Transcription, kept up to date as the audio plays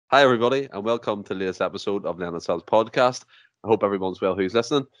Hi, everybody, and welcome to the latest episode of the NSL's podcast. I hope everyone's well who's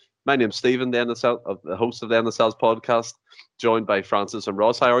listening. My name's Stephen, the host of the NSL's podcast, joined by Francis and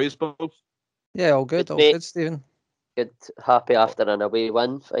Ross. How are you both? Yeah, all good, Stephen. Good, happy after an away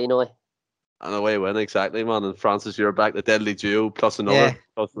win, finally. An away win, exactly, man. And Francis, you're back, the deadly duo, plus another,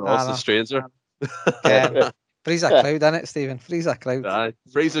 plus Ross, the stranger. Freeze a crowd, innit, Stephen? Freeze a crowd. Aye,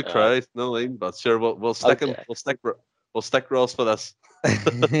 freeze a crowd, no line, but sure, we'll stick him. We'll stick Ross for this. We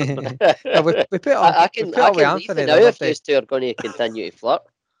put on. I can Anthony now if these two are going to continue to flirt.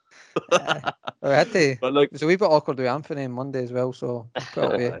 We had to. But look, it's a wee bit awkward with Anthony on Monday as well, so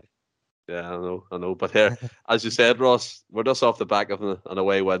yeah, I know. But here, as you said, Ross, we're just off the back of an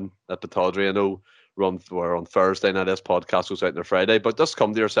away win at Pittodrie. I know we're on Thursday now. This podcast goes out on a Friday, but just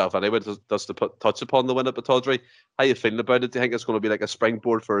come to yourself anyway, just to touch upon the win at Pittodrie. How you feeling about it? Do you think it's going to be like a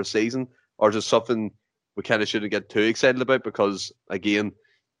springboard for a season, or just something we kind of shouldn't get too excited about? Because again,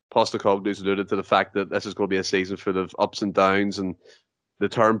 Postecoglou's alluded to the fact that this is going to be a season full of ups and downs, and the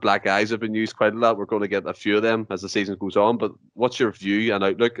term black eyes have been used quite a lot. We're going to get a few of them as the season goes on. But what's your view and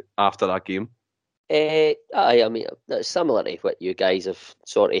outlook after that game? I mean, that's similar to what you guys have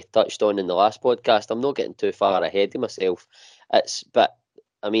sort of touched on in the last podcast. I'm not getting too far ahead of myself. It's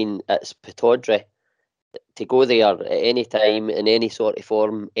Pittodrie. To go there at any time, in any sort of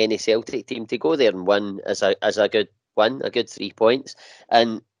form, any Celtic team, to go there and win is a good win, a good 3 points.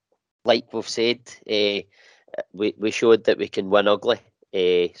 And like we've said, we showed that we can win ugly.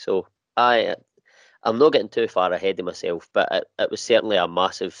 So I'm not getting too far ahead of myself, but it was certainly a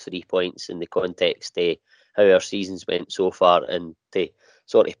massive 3 points in the context of how our seasons went so far, and to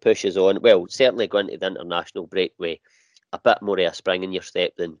sort of push us on. Well, certainly going to the international break with a bit more of a spring in your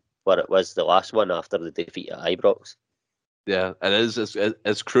step than what it was the last one after the defeat at Ibrox. Yeah, it is.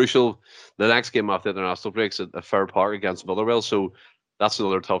 It's crucial. The next game after the international break's at Fair Park against Motherwell, so that's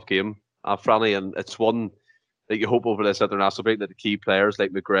another tough game, Franny, and it's one that you hope over this international break that the key players like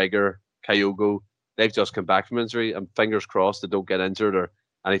McGregor, Kyogo, they've just come back from injury, and fingers crossed they don't get injured or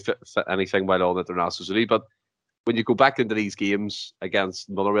anything while on international duty. But when you go back into these games against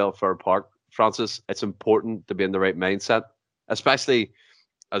Motherwell at Fair Park, Francis, it's important to be in the right mindset, especially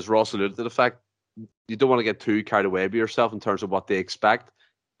as Ross alluded to the fact you don't want to get too carried away by yourself in terms of what they expect.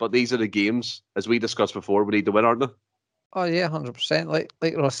 But these are the games, as we discussed before, we need to win, aren't they? Oh yeah, 100%. Like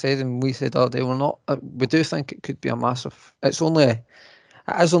Ross said, and we said all day, we do think it could be a massive. It is only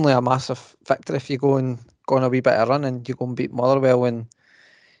a massive victory if you go on a wee bit of run and you go and beat Motherwell and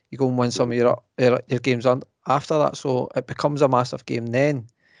you go and win some of your games on after that. So it becomes a massive game then.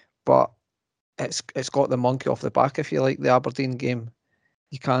 But it's got the monkey off the back, if you like, the Aberdeen game.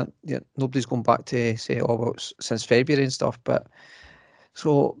 You can't. Nobody's going back to say, oh well, it's since February and stuff. But it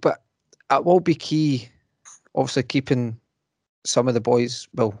will be key. Obviously, keeping some of the boys,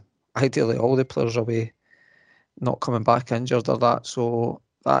 well, ideally all the players away, not coming back injured or that. So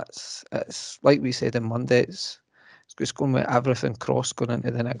it's like we said on Monday. It's going with everything crossed going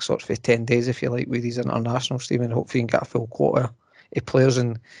into the next sort of 10 days, if you like, with these internationals team, and hopefully you can get a full quota of players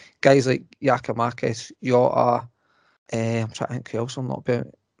and guys like Giakoumakis, Jota. I'm trying to think who else I'm not about.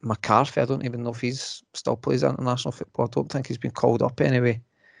 McCarthy, I don't even know if he's still plays international football. I don't think he's been called up anyway.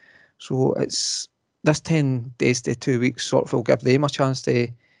 So it's this 10 days to 2 weeks sort of will give them a chance to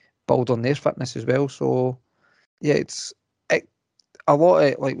build on their fitness as well. So yeah, a lot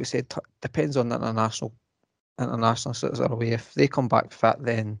of, like we said, depends on the international that are away. If they come back fit,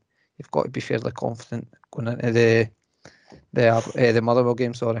 then you've got to be fairly confident going into the Motherwell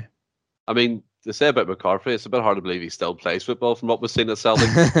game. Sorry. I mean, to say about McCarthy, it's a bit hard to believe he still plays football from what we've seen at Celtic.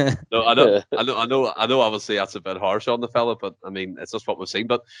 No, I know. Obviously, that's a bit harsh on the fella, but I mean, it's just what we've seen.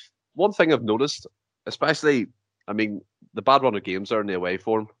 But one thing I've noticed, especially, I mean, the bad run of games there in the away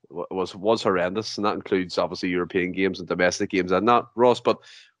form was horrendous, and that includes obviously European games and domestic games and that, Ross. But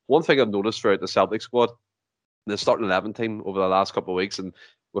one thing I've noticed throughout the Celtic squad, the starting 11 team over the last couple of weeks, and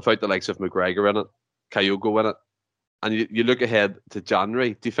without the likes of McGregor in it, Kyogo in it, and you look ahead to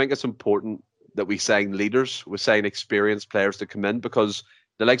January, do you think it's important that we sign leaders, we sign experienced players to come in? Because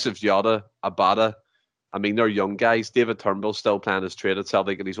the likes of Jota, Abada, I mean, they're young guys. David Turnbull's still playing his trade at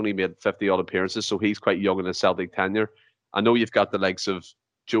Celtic, and he's only made 50-odd appearances, so he's quite young in his Celtic tenure. I know you've got the likes of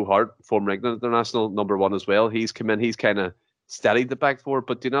Joe Hart, former England international, number one as well. He's come in, he's kind of steadied the back four,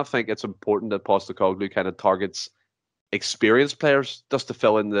 but do you not think it's important that Postecoglou kind of targets experienced players just to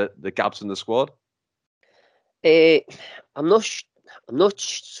fill in the gaps in the squad? I'm not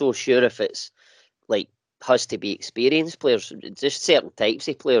so sure if it's like has to be experienced players. Just certain types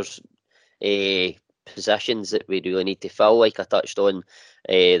of players, positions that we really need to fill. Like I touched on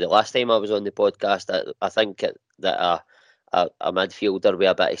the last time I was on the podcast, I think that midfielder with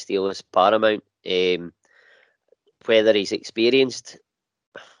a bit of steel is paramount. Whether he's experienced,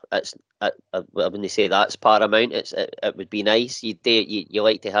 I wouldn't say that's paramount. It would be nice. You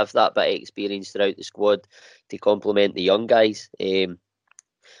like to have that bit of experience throughout the squad to complement the young guys.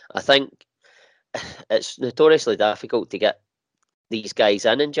 I think it's notoriously difficult to get these guys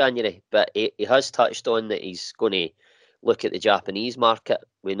in January, but he has touched on that he's going to look at the Japanese market.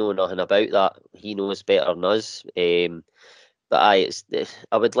 We know nothing about that. He knows better than us. But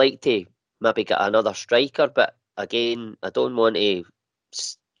I would like to maybe get another striker, but again, I don't want to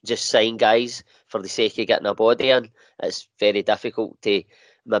just sign guys for the sake of getting a body in. It's very difficult to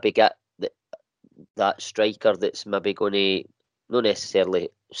maybe get that striker that's maybe going to not necessarily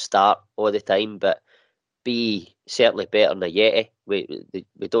start all the time, but be certainly better than a Yeti.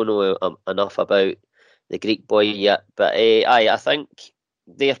 We don't know enough about the Greek boy yet, but I think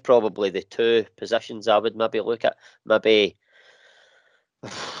they're probably the two positions I would maybe look at. Maybe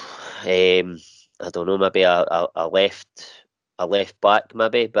I don't know, maybe a left back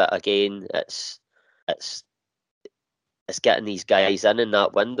maybe, but again, it's getting these guys in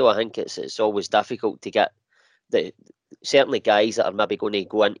that window. I think it's always difficult to get certainly guys that are maybe going to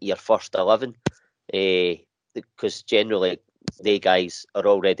go into your first 11, because generally they guys are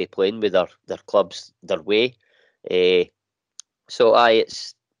already playing with their clubs their way. So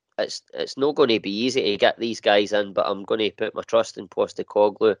it's not going to be easy to get these guys in, but I'm going to put my trust in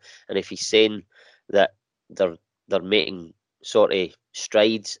Postecoglou, and if he's saying that they're making sort of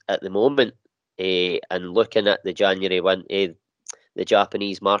strides at the moment, and looking at the the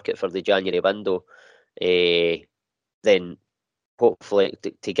Japanese market for the January window, then hopefully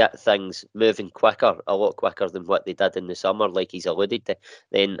to get things moving a lot quicker than what they did in the summer, like he's alluded to,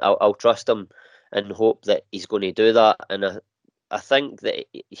 then I'll trust him and hope that he's going to do that. And I think that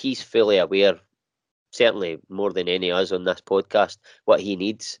he's fully aware, certainly more than any of us on this podcast, what he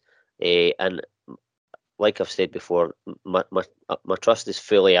needs. And like I've said before, my trust is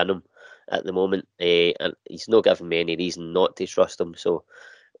fully in him at the moment, and he's not giving me any reason not to trust him. So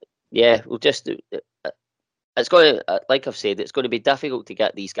yeah, we'll just. It's going to, like I've said, it's going to be difficult to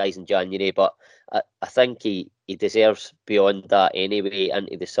get these guys in January, but I think he deserves beyond that anyway,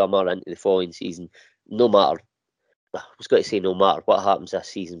 into the summer, into the following season. No matter, I was going to say no matter what happens this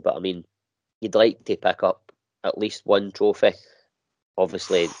season, but I mean, you'd like to pick up at least one trophy.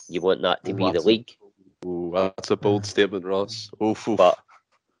 Obviously, you want that to be the league. That's a bold statement, Ross.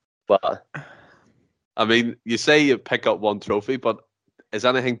 But I mean, you say you pick up one trophy, but is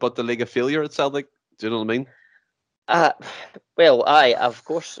anything but the league a failure at Celtic? Do you know what I mean? Well, of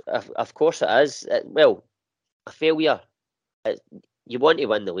course it is. Well, a failure. You want to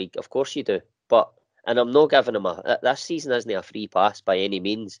win the league, of course you do. And I'm not giving him this season isn't a free pass by any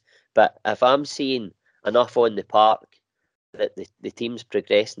means. But if I'm seeing enough on the park that the team's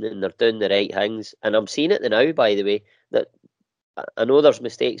progressing and they're doing the right things, and I'm seeing it now, by the way, that I know there's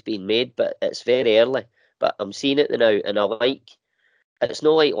mistakes being made, but it's very early. But I'm seeing it now, and I like. It's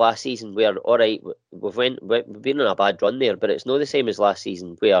not like last season where, all right, we've been on a bad run there, but it's not the same as last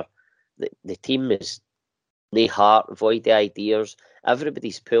season where the team is no heart, void of ideas.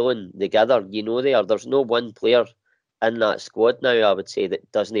 Everybody's pulling together. You know there's no one player in that squad now, I would say,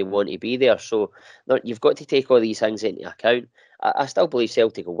 that doesn't want to be there. So you've got to take all these things into account. I still believe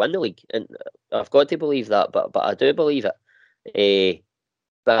Celtic will win the league, and I've got to believe that, but I do believe it.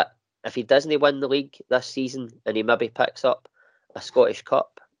 But if he doesn't win the league this season and he maybe picks up a Scottish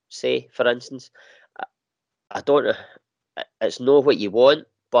Cup, say, for instance, I don't know. It's not what you want,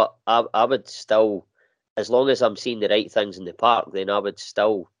 but I would still, as long as I'm seeing the right things in the park, then I would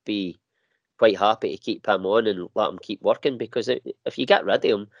still be quite happy to keep him on and let him keep working, because if you get rid of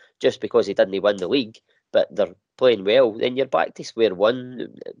him just because he didn't win the league, but they're playing well, then you're back to square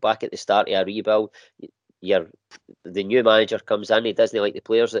one, back at the start of a rebuild. The new manager comes in, he doesn't like the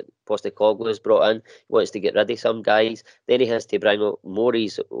players that Postecoglou's brought in, he wants to get rid of some guys, then he has to bring up more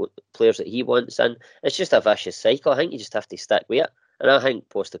players that he wants in. It's just a vicious cycle. I think you just have to stick with it, and I think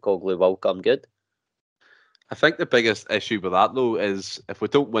Postecoglou will come good. I think the biggest issue with that, though, is if we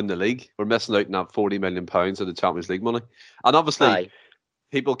don't win the league, we're missing out on that £40 million of the Champions League money. And obviously,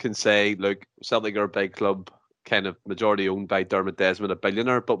 people can say, look, Celtic are a big club, kind of majority owned by Dermot Desmond, a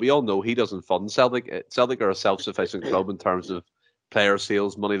billionaire, but we all know he doesn't fund Celtic. Celtic are a self-sufficient club in terms of player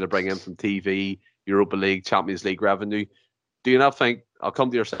sales, money they bring in from TV, Europa League, Champions League revenue. Do you not think, I'll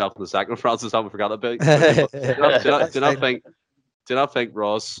come to yourself in a second, Francis, I haven't forgot about it. Do you not think,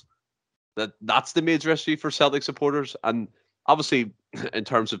 Ross, that's the major issue for Celtic supporters? And obviously, in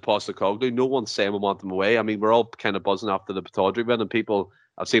terms of Postecoglou, no one's saying we want them away. I mean, we're all kind of buzzing after the Pataudry win, and people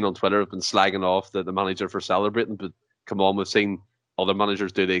I've seen on Twitter have been slagging off the manager for celebrating, but come on, we've seen other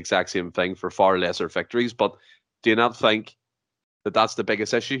managers do the exact same thing for far lesser victories. But do you not think that that's the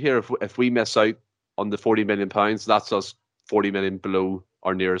biggest issue here? If we miss out on the £40 million, that's us 40 million below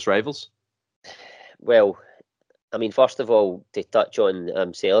our nearest rivals. Well, I mean, first of all, to touch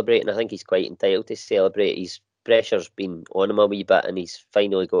on celebrating, I think he's quite entitled to celebrate. His pressure's been on him a wee bit, and he's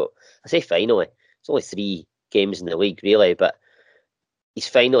finally got, I say finally, it's only 3 games in the league, really, but he's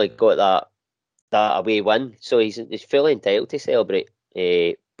finally got that away win, so he's fully entitled to celebrate.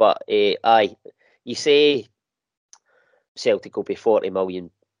 But aye, you say Celtic will be 40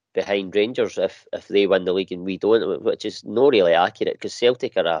 million behind Rangers if they win the league and we don't, which is not really accurate, because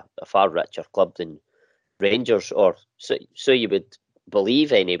Celtic are a far richer club than Rangers, or so you would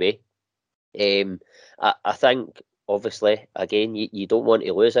believe anyway. I think, obviously, again, you don't want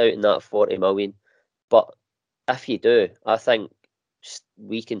to lose out in that 40 million, but if you do, I think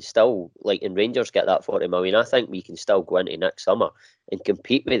we can still, like, and Rangers get that 40 million, I think we can still go into next summer and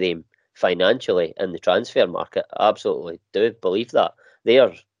compete with them financially in the transfer market. I absolutely do believe that.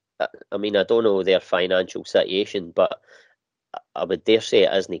 I mean, I don't know their financial situation, but I would dare say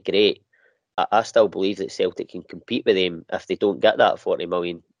it isn't great. I still believe that Celtic can compete with them if they don't get that 40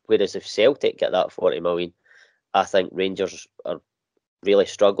 million. Whereas if Celtic get that 40 million, I think Rangers are really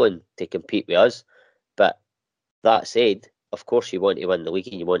struggling to compete with us. But that said, of course you want to win the league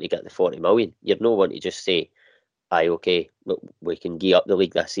and you want to get the 40 million. You're not want to just say, aye, okay, we can gear up the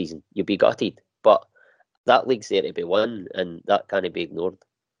league this season. You'll be gutted. But that league's there to be won, and that can't be ignored.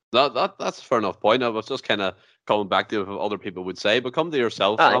 That's a fair enough point. I was just kind of coming back to what other people would say, but come to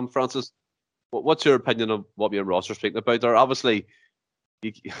yourself, Francis. What's your opinion on what me and Ross are speaking about there? Obviously,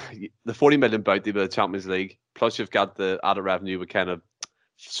 the 40 million bounty with the Champions League, plus you've got the added revenue with kind of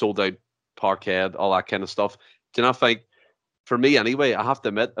sold out Parkhead, all that kind of stuff. Do you not think, for me anyway, I have to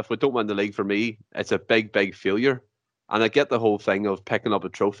admit, if we don't win the league, for me, it's a big, big failure. And I get the whole thing of picking up a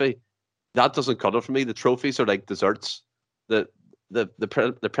trophy. That doesn't cut it for me. The trophies are like desserts. The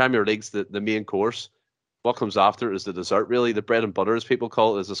Premier League's the main course. What comes after is the dessert, really. The bread and butter, as people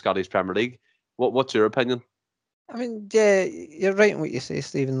call it, is the Scottish Premier League. What's your opinion? I mean, yeah, you're right in what you say,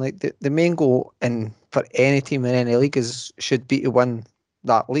 Stephen. Like the main goal for any team in any league should be to win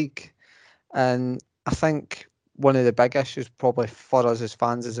that league. And I think one of the big issues probably for us as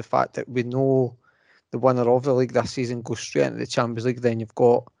fans is the fact that we know the winner of the league this season goes straight into the Champions League. Then you've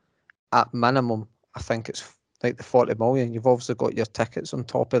got, at minimum, I think it's like the 40 million. You've obviously got your tickets on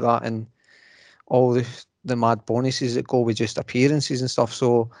top of that and all the mad bonuses that go with just appearances and stuff.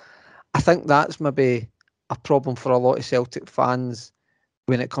 So I think that's maybe a problem for a lot of Celtic fans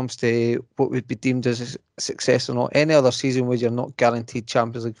when it comes to what would be deemed as a success or not. Any other season where you're not guaranteed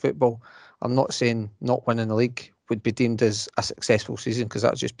Champions League football, I'm not saying not winning the league would be deemed as a successful season, because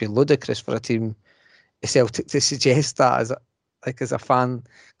that would just be ludicrous for a team Celtic to suggest that as a fan,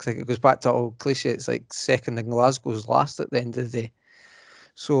 because it goes back to old cliche, it's like second in Glasgow's last at the end of the day.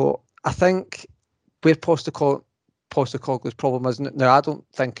 So I think where Postecoglou's problem is now, I don't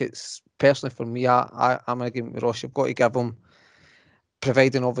think it's, personally for me, I'm in agreement with Ross. You've got to give him,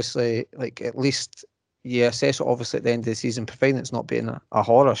 providing obviously, like, at least you assess it obviously at the end of the season, providing it's not being a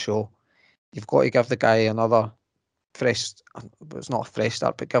horror show, you've got to give the guy another fresh, it's not a fresh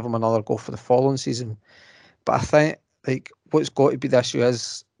start, but give him another go for the following season. But I think, like, what's got to be the issue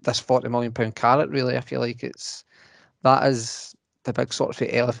is this £40 million carrot, really. I feel like that is the big sort of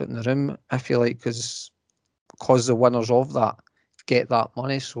elephant in the room, I feel like, because the winners of that get that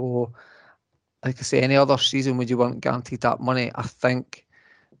money. So, like I say, any other season when you weren't guaranteed that money, I think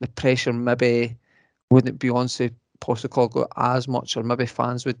the pressure maybe wouldn't be on to Postecoglou as much, or maybe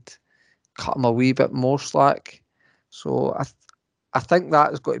fans would cut him a wee bit more slack. So I think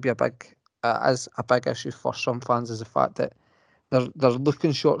that has got to be a big issue for some fans, is the fact that they're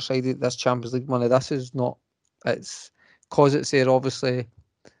looking short-sighted at this Champions League money. This is not, it's because it's there, obviously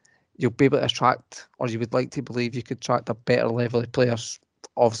you'll be able to attract, or you would like to believe you could attract a better level of players,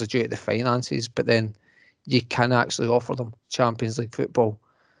 obviously due to the finances, but then you can actually offer them Champions League football.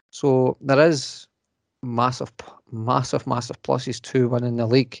 So there is massive pluses to winning the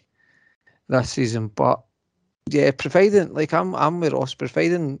league this season. But yeah, providing, like, I'm with Ross,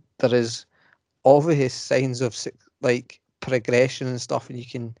 providing there is obvious signs of like progression and stuff, and you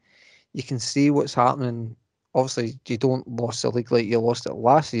can see what's happening. Obviously, you don't lose the league like you lost it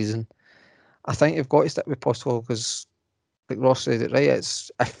last season. I think you've got to stick with Postecoglou, because, like Ross said it right, it's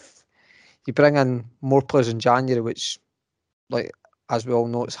if you bring in more players in January, which, like, as we all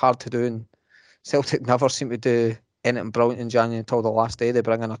know, it's hard to do, and Celtic never seem to do anything brilliant in January until the last day. They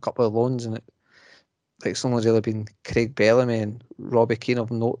bring in a couple of loans, and it's only really been Craig Bellamy and Robbie Keane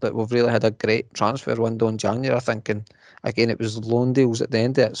of note that we've really had a great transfer window in January, I think. And again, it was loan deals at the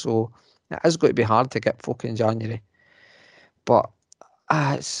end of it. So it is going to be hard to get folk in January. But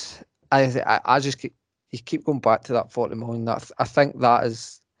I just keep going back to that 40 million. I think that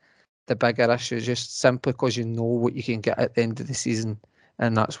is the bigger issue, just simply because you know what you can get at the end of the season.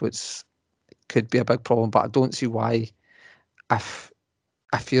 And that's what's could be a big problem. But I don't see why, if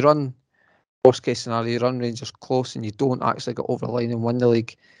you run worst case scenario, you run Rangers close and you don't actually get over the line and win the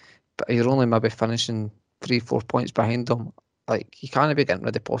league, but you're only maybe finishing 3-4 points behind them, like, you can't be getting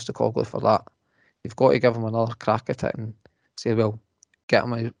rid of Postecoglou for that. You've got to give him another crack at it and say, well, get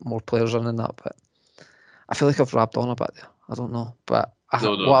him more players in that. But I feel like I've rapped on a bit there. I don't know, but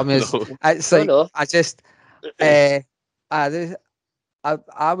what I mean is, it's like, I just I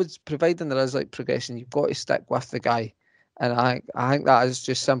would, providing there is like progression, you've got to stick with the guy. And I think that is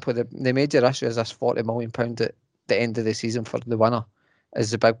just simply the major issue is this £40 million at the end of the season for the winner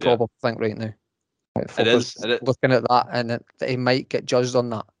is the big problem, I think, right now. It is. Looking at that, and that he might get judged on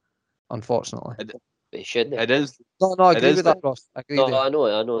that, unfortunately. He shouldn't. It is. No, I agree with that, Ross. I agree. I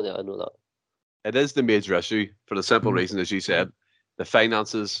know that. It is the major issue for the simple reason, as you said, the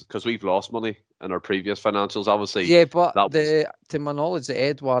finances, because we've lost money in our previous financials, obviously. Yeah, but to my knowledge, the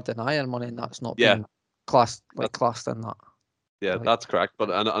Edward and Iron money, and that's not been classed in that. Yeah, that's correct. But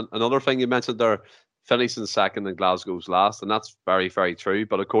another thing you mentioned there, finishing second and Glasgow's last, and that's very, very true.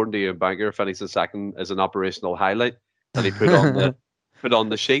 But according to Ian Banker, finishing second is an operational highlight that he put on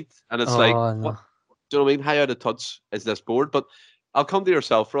the sheet, and it's what, do you know what I mean? How out of touch is this board? But I'll come to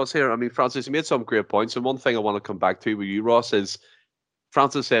yourself, Ross. Here, I mean, Francis, you made some great points, and one thing I want to come back to with you, Ross, is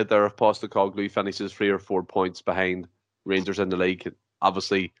Francis said there if Postecoglou finishes 3 or 4 points behind Rangers in the league,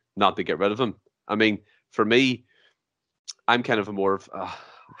 obviously not to get rid of him. I mean, for me, I'm kind of a more of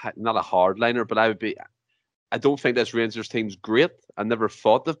not a hardliner, but I don't think this Rangers team's great. I never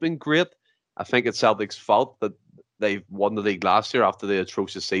thought they've been great. I think it's Celtic's fault that they won the league last year after the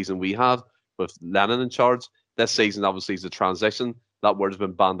atrocious season we had with Lennon in charge. This season obviously is a transition. That word has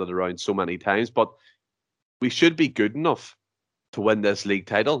been banded around so many times, but we should be good enough to win this league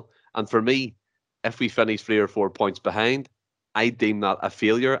title. And for me, if we finish 3 or 4 points behind, I deem that a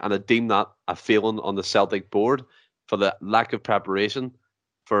failure, and I deem that a failing on the Celtic board for the lack of preparation,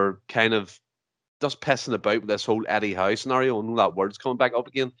 for kind of just pissing about with this whole Eddie Howe scenario. I know that word's coming back up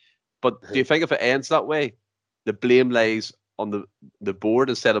again. But do you think if it ends that way, the blame lays on the board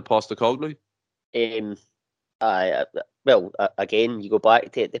instead of Postecoglou? Well, again, you go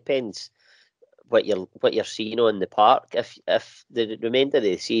back to it depends what you're seeing on the park. If the remainder of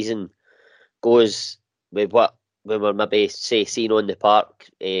the season goes with what we were maybe seeing on the park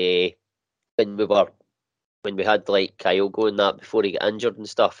when we had like Kyogo and that before he got injured and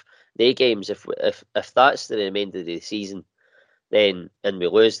stuff, the games, if that's the remainder of the season, then and we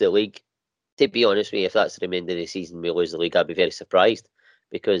lose the league, to be honest with you, if that's the remainder of the season we lose the league, I'd be very surprised,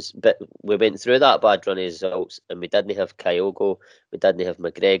 but we went through that bad run of results and we didn't have Kyogo, we didn't have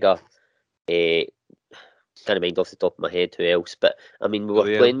McGregor, can't mind off the top of my head who else, but I mean we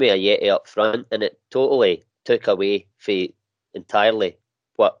were playing with a Yeti up front and it totally took away entirely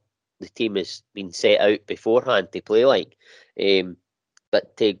what the team has been set out beforehand to play like.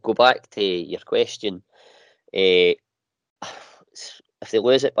 But to go back to your question, if they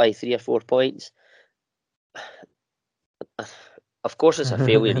lose it by 3 or 4 points, of course it's a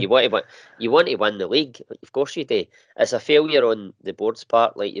failure. You want to win the league, of course you do. It's a failure on the board's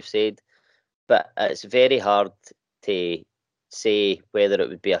part, like you've said, but it's very hard to say whether it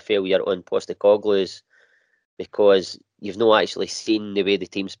would be a failure on Postecoglou's, because you've not actually seen the way the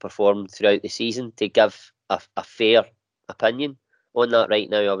team's performed throughout the season to give a fair opinion on that right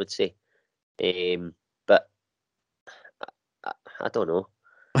now, I would say. But I don't know.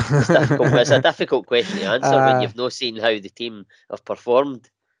 It's difficult. It's a difficult question to answer when you've not seen how the team have performed.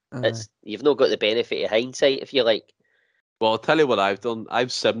 You've not got the benefit of hindsight, if you like. Well, I'll tell you what I've done. I've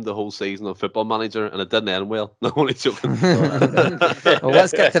simmed the whole season on Football Manager, and it didn't end well. No, only joking. Well,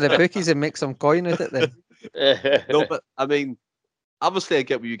 let's get to the bookies and make some coin with it then. No, but I mean, obviously I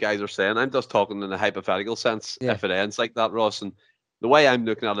get what you guys are saying. I'm just talking in a hypothetical sense. Yeah. If it ends like that, Ross, and the way I'm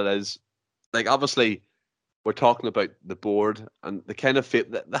looking at it is, like, obviously we're talking about the board and the kind of feel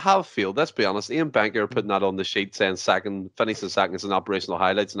that they have failed. Let's be honest. Ian Banker putting that on the sheet saying finishing second is an operational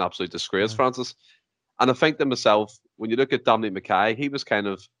highlight. It's an absolute disgrace, Francis. And I think to myself, when you look at Dominic Mackay, he was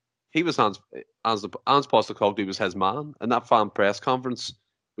Hans Postecoglou was his man. In that fan press conference,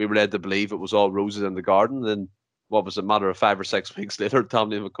 we were led to believe it was all roses in the garden. Then what was it, matter of 5 or 6 weeks later,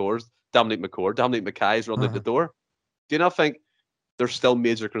 Dominic Mackay's running out the door. Do you not think there's still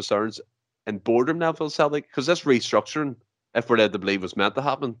major concerns in boredom now for Celtic? Because this restructuring, if we're led to believe was meant to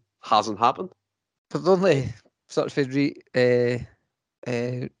happen, hasn't happened. But the only sort of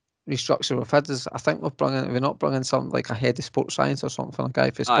restructure we've had is, I think we've not brought in something like a head of sports science or something for a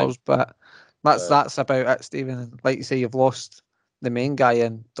guy for Spurs, but that's about it, Stephen. Like you say, you've lost the main guy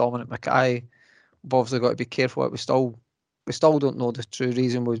in Dominic Mackay. We've obviously got to be careful. We still don't know the true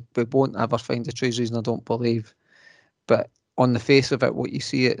reason. We won't ever find the true reason, I don't believe. But on the face of it, what you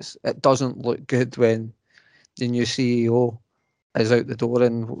see, it doesn't look good when the new CEO is out the door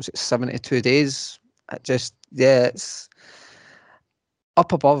in, 72 days. It just, it's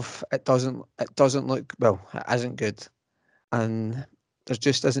up above. It doesn't look, well, it isn't good, and there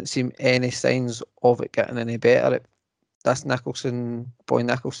just doesn't seem any signs of it getting any better. This boy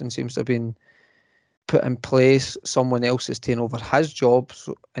Nicholson seems to have been put in place. Someone else has taken over his job,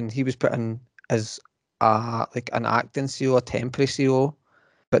 and he was put in as like an acting CEO, a temporary CEO,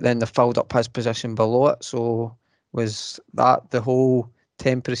 but then they filled up his position below it. So was that the whole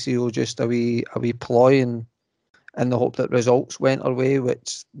temporary CEO just a wee ploy in the hope that results went our way,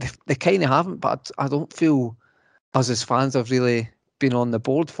 which they kind of haven't, but I don't feel us as fans have really been on the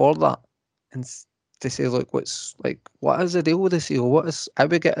board for that. And to say, look, what is the deal with the CEO? What is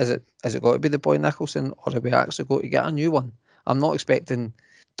it got to be the boy Nicholson, or have we actually got to get a new one? I'm not expecting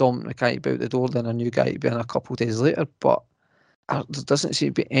Dominic Mackay to be out the door, then a new guy to be in a couple of days later, but there doesn't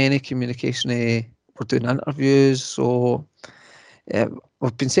seem to be any communication. We're doing interviews, so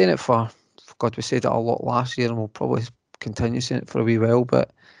we've been saying it for God, we said it a lot last year, and we'll probably continue saying it for a wee while,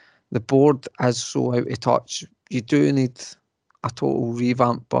 but the board is so out of touch. You do need a total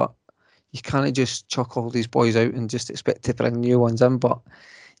revamp, but you can't just chuck all these boys out and just expect to bring new ones in, but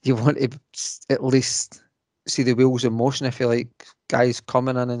you want to at least see the wheels in motion, if you like, guys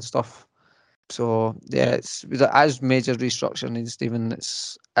coming in and stuff. So yeah, as major restructuring, Stephen,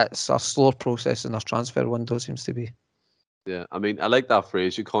 it's a slower process in our transfer window, seems to be. Yeah, I mean, I like that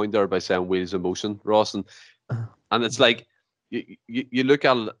phrase you coined there by saying wheels in motion, Ross, and it's like you look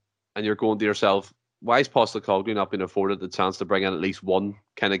at it and you're going to yourself, why is Postecoglou not being afforded the chance to bring in at least one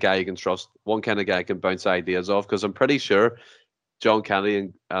kind of guy you can trust, one kind of guy you can bounce ideas off? Because I'm pretty sure John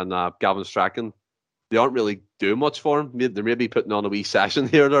Kennedy and Gavin Strachan, they aren't really doing much for him. They're maybe putting on a wee session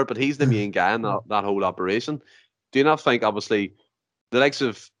here or there, but he's the main guy in that whole operation. Do you not think, obviously, the likes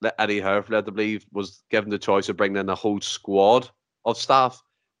of Eddie Howe, led to believe, was given the choice of bringing in a whole squad of staff?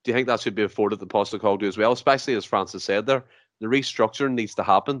 Do you think that should be afforded to Postecoglou as well? Especially, as Francis said there, the restructuring needs to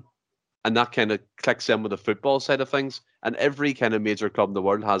happen, and that kind of clicks in with the football side of things. And every kind of major club in the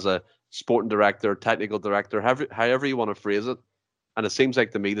world has a sporting director, technical director, however you want to phrase it. And it seems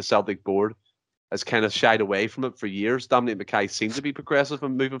like, to me, the Celtic board has kind of shied away from it for years. Dominic Mackay seems to be progressive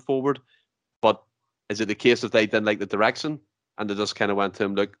and moving forward, but is it the case that they didn't like the direction and they just kind of went to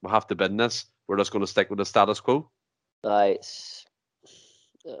him, look, we'll have to bid in this, we're just going to stick with the status quo? I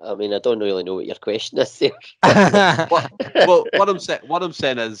mean, I don't really know what your question is there. well, what I'm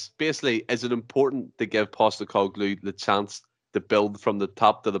saying is, basically, is it important to give Postecoglou the chance to build from the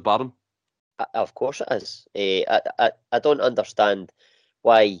top to the bottom? Of course it is. I don't understand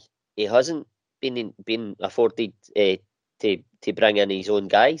why he hasn't been afforded to bring in his own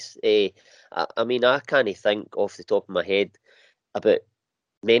guys. I mean, I can't think off the top of my head about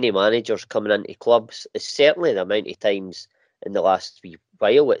many managers coming into clubs. It's certainly the amount of times in the last wee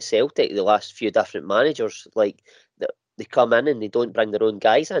while at Celtic, the last few different managers, like they come in and they don't bring their own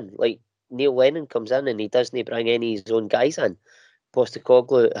guys in. Like Neil Lennon comes in and he doesn't bring any of his own guys in.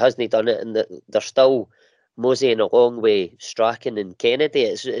 Postecoglou hasn't done it, and they're still moseying along with Strachan and Kennedy.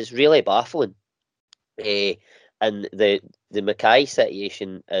 It's really baffling. And the Mackay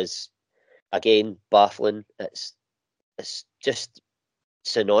situation is again baffling. It's just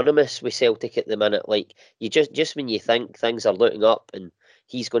synonymous with Celtic at the minute. Like, you just when you think things are looking up and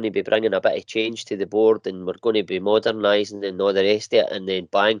he's going to be bringing a bit of change to the board and we're going to be modernising and all the rest of it, and then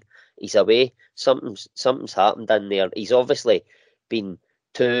bang, he's away. Something's happened in there. He's obviously been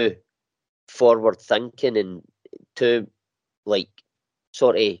too forward thinking and too like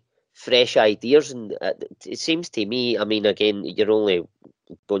sort of fresh ideas, and it seems to me, I mean, again, you're only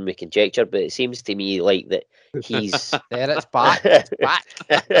going with conjecture, but it seems to me like that he's there. It's back. It's back.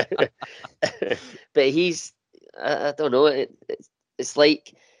 But he's, I don't know. It's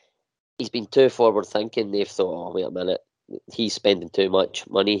like he's been too forward thinking. They've thought, oh, wait a minute, he's spending too much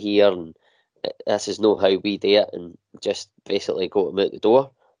money here, and this is not how we do it, and just basically got him out the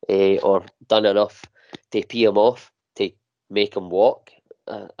door, or done enough to pee him off to make him walk.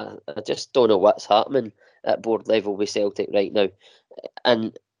 I just don't know what's happening at board level with Celtic right now.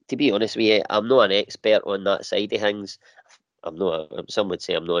 And to be honest with you, I'm not an expert on that side of things. I'm not. Some would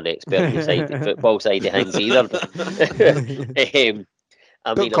say I'm not an expert in the football side of things either. But,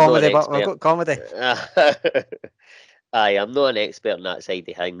 I mean, I'm not an expert. I've got comedy. Aye, I'm not an expert in that side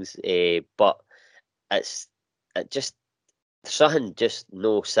of things, but it just something just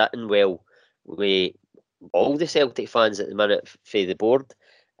no sitting well with all the Celtic fans at the minute for the board,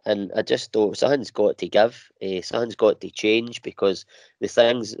 and I just don't. Something's got to give. Something's got to change because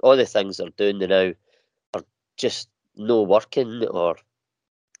all the things they're doing now are just no working, or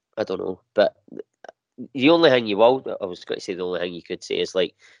I don't know. But the only thing I was going to say the only thing you could say is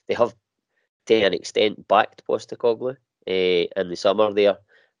like they have to an extent backed Postecoglou in the summer there.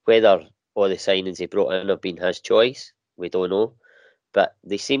 Whether all the signings he brought in have been his choice, we don't know. But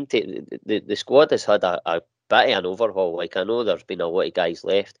they seem to the squad has had a bit of an overhaul. Like I know there's been a lot of guys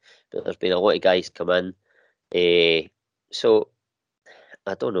left, but there's been a lot of guys come in. So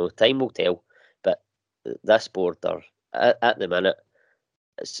I don't know. Time will tell. But this board are at the minute,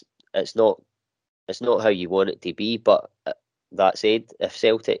 it's not how you want it to be. But that said, if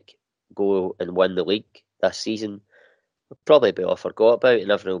Celtic go and win the league this season, we'll probably be all forgot about, and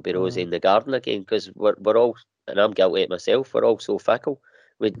everyone will be rosy in the garden again because we're all, and I'm guilty of myself, we're all so fickle.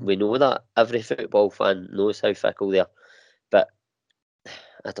 We know that. Every football fan knows how fickle they are. But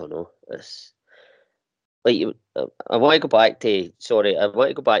I don't know. It's like I want to go back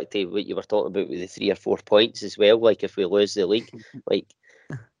to what you were talking about with the 3 or 4 points as well. Like if we lose the league, like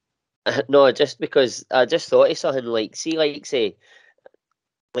no, just because I just thought of something like say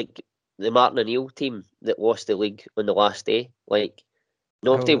like the Martin O'Neill team that lost the league on the last day. Like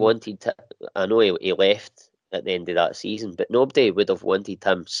nobody wanted to. I know he left at the end of that season, but nobody would have wanted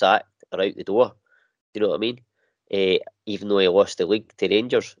him sacked or out the door. Do you know what I mean? Even though he lost the league to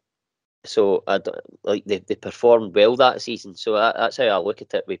Rangers. So they performed well that season. So that's how I look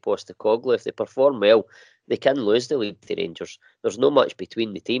at it with Postecoglou. If they perform well, they can lose the league to Rangers. There's not much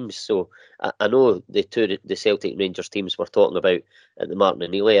between the teams. So I know the Celtic and Rangers teams we're talking about at the Martin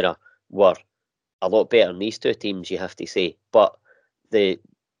O'Neill era were a lot better than these two teams, you have to say. But the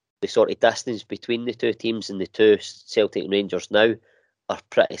sort of distance between the two teams and the two Celtic and Rangers now are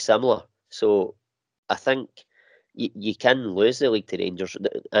pretty similar. So I think you can lose the league to Rangers,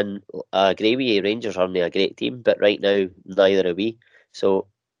 and I agree with you, Rangers aren't a great team, but right now neither are we. So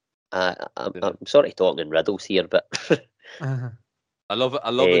I'm sort of talking in riddles here, but I love it. I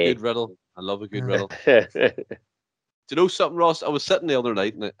love a good riddle. I love a good riddle. Do you know something, Ross? I was sitting the other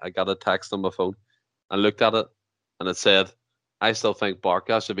night and I got a text on my phone. I looked at it and it said, "I still think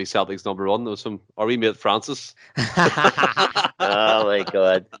Barca should be Celtic's number one." There was some our wee mate Francis. Oh my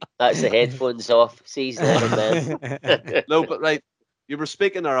God, that's the headphones off. Seize them, man. No, but right, you were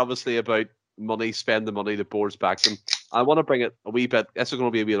speaking there obviously about money, spend the money, the boards back them. I want to bring it a wee bit. This is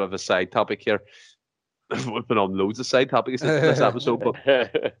going to be a bit of a side topic here. We've been on loads of side topics in this episode, but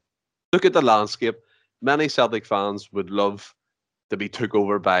look at the landscape. Many Celtic fans would love to be took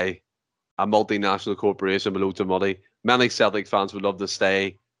over by a multinational corporation with loads of money. Many Celtic fans would love to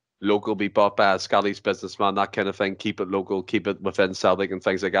stay local, be bought by a Scottish businessman, that kind of thing. Keep it local, keep it within Celtic and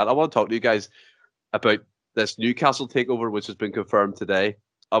things like that. I want to talk to you guys about this Newcastle takeover, which has been confirmed today.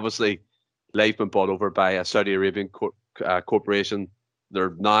 Obviously, they've been bought over by a Saudi Arabian corporation.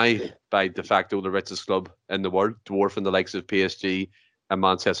 They're now, by de facto, the richest club in the world, dwarfing the likes of PSG and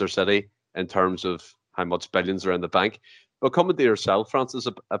Manchester City in terms of how much billions are in the bank. But coming to yourself, Francis,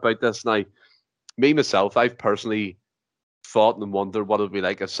 about this now, myself, I've personally thought and wondered what it would be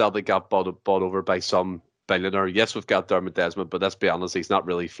like if Celtic got bought over by some billionaire. Yes, we've got Dermot Desmond, but let's be honest, he's not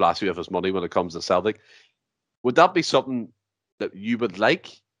really flashy with his money when it comes to Celtic. Would that be something that you would like?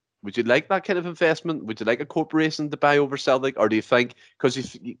 Would you like that kind of investment? Would you like a corporation to buy over Celtic? Or do you think,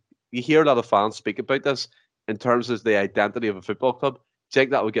 because you hear a lot of fans speak about this in terms of the identity of a football club, do you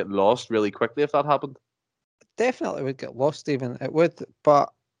think that would get lost really quickly if that happened? Definitely would get lost, even. It would.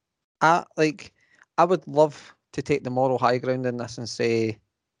 But I would love to take the moral high ground in this and say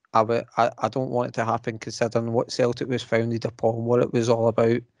I don't want it to happen, considering what Celtic was founded upon, what it was all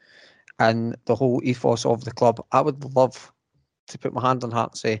about, and the whole ethos of the club. I would love to put my hand on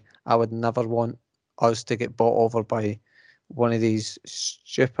heart and say I would never want us to get bought over by one of these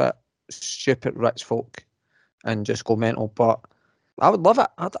stupid rich folk and just go mental. But I would love it.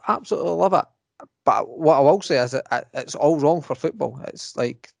 I'd absolutely love it. But what I will say is that it's all wrong for football. It's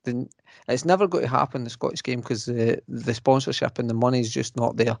like it's never going to happen in the Scottish game because the sponsorship and the money is just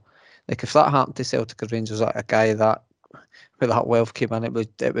not there. Like if that happened to Celtic or Rangers, like a guy that where that wealth came in, it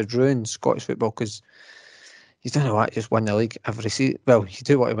would ruin Scottish football because you don't know what, just win the league every season. Well, you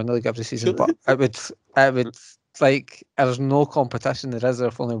do want to win the league every season, but it would like there's no competition. There is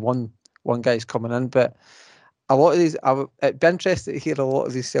if only one guy's coming in. But a lot of these, it'd be interesting to hear a lot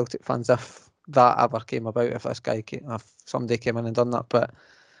of these Celtic fans if that ever came about, if somebody came in and done that. But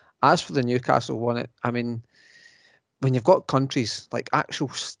as for the Newcastle one, I mean, when you've got countries, like actual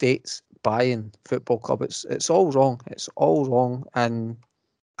states buying football club, it's all wrong. It's all wrong. And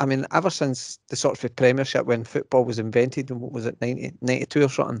I mean, ever since the sort of Premiership, when football was invented, what was it, 92 or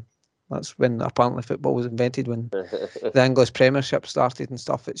something? That's when apparently football was invented, when the English Premiership started and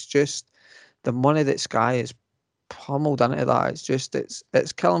stuff. It's just the money that Sky is pummeled into that. It's just, it's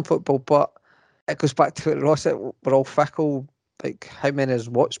killing football. But it goes back to what Ross said, we're all fickle. Like, how many has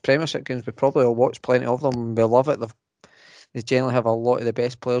watched Premiership games? We probably all watch plenty of them, and we love it. They generally have a lot of the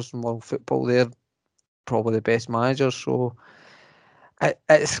best players in world football there, probably the best managers. So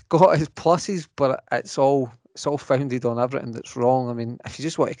it's got its pluses, but it's all founded on everything that's wrong. I mean, if you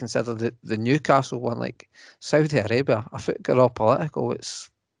just want to consider the Newcastle one, like Saudi Arabia, I think they're all political. It's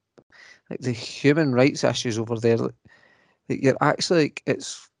like the human rights issues over there. Like you're actually,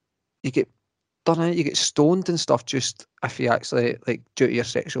 you get done out, you get stoned and stuff just if you actually, like, due to your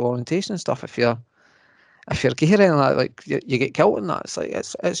sexual orientation and stuff. If you're gay or anything like that, like you get killed in that. It's like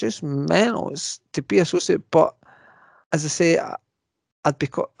it's just mental. It's to be associated. But as I say, I'd be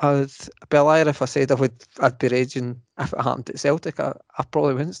a liar if I said I'd be raging if it happened at Celtic. I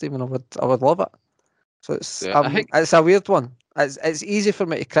probably wouldn't, Stephen. I would love it. So it's it's a weird one. It's easy for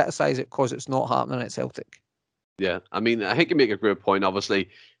me to criticise it because it's not happening at Celtic. Yeah, I mean, I think you make a great point. Obviously,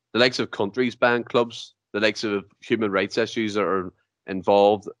 the likes of countries ban clubs, the likes of human rights issues that are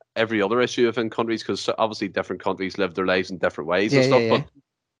involved, every other issue within countries, because obviously different countries live their lives in different ways and stuff. Yeah.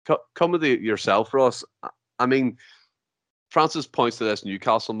 But come with yourself, Ross. I mean, Francis points to this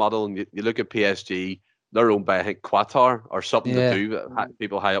Newcastle model, and you look at PSG, they're owned by, I think, Qatar or something to do with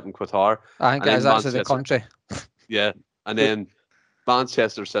people high up in Qatar. I think it's actually the country. Yeah, and then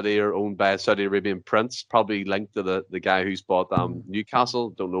Manchester City are owned by a Saudi Arabian prince, probably linked to the guy who's bought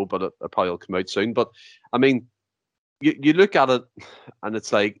Newcastle. Don't know, but it probably will come out soon. But I mean, you look at it, and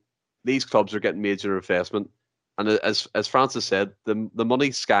it's like these clubs are getting major investment. And as Francis said, the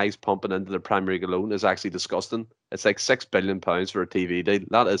money Sky's pumping into the Premier League alone is actually disgusting. It's like £6 billion for a TV deal.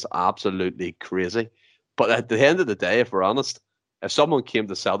 That is absolutely crazy. But at the end of the day, if we're honest, if someone came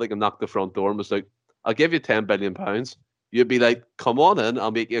to Celtic and knocked the front door and was like, "I'll give you £10 billion," you'd be like, "Come on in,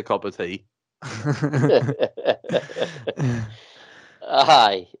 I'll make you a cup of tea."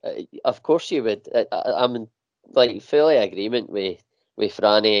 Aye, of course you would. I'm in like fully agreement with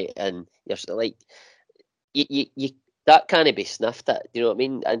Franny, and you're like, you that can't be sniffed at. You know what I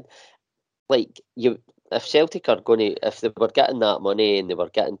mean? And like, if Celtic are if they were getting that money and they were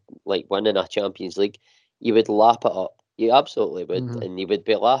getting, like, winning a Champions League, you would lap it up. You absolutely would, and you would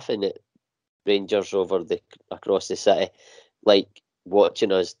be laughing at Rangers across the city, like,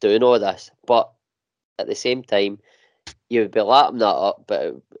 watching us doing all this. But at the same time, you would be lapping that up.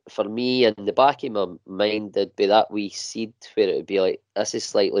 But for me, in the back of my mind, there'd be that wee seed where it would be like, this is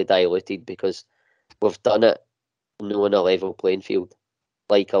slightly diluted because we've done it on a level playing field,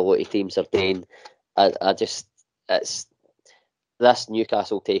 like a lot of teams are doing. It's this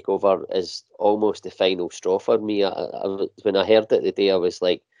Newcastle takeover is almost the final straw for me. When I heard it the day, I was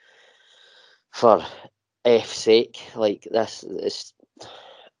like, for F's sake, like, this is,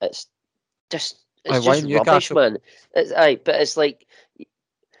 it's just rubbish, man. But it's like,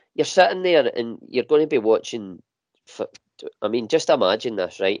 you're sitting there and you're going to be watching. I mean, just imagine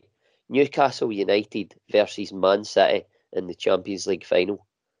this, right? Newcastle United versus Man City in the Champions League final.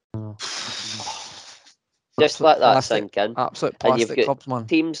 Oh. Just let that sink in. Absolute plastic, and you've got clubs, man.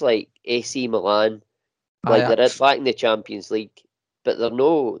 Teams like AC Milan, like they're back in the Champions League, but they're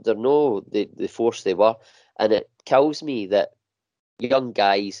no the force they were, and it kills me that young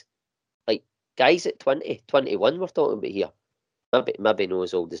guys, like guys at 20, 21, we're talking about here, maybe not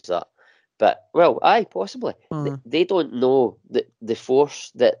as old as that, but possibly they don't know the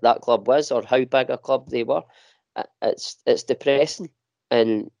force that club was or how big a club they were. It's depressing,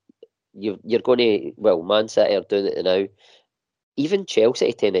 and you're going to, Man City are doing it now. Even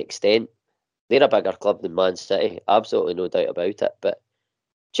Chelsea, to an extent, they're a bigger club than Man City, absolutely no doubt about it. But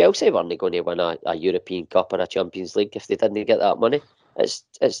Chelsea weren't going to win a European Cup or a Champions League if they didn't get that money. It's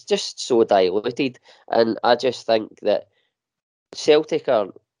just so diluted, and I just think that Celtic are.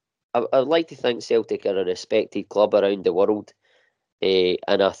 I'd like to think Celtic are a respected club around the world, and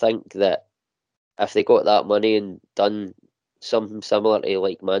I think that if they got that money and done something similar to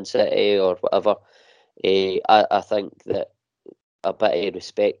like Man City or whatever, I think that a bit of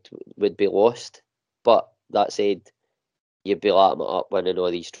respect would be lost. But that said, you'd be lapping it up, winning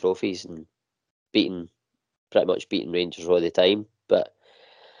all these trophies and pretty much beating Rangers all the time. But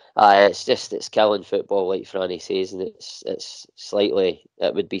It's killing football, like Franny says, and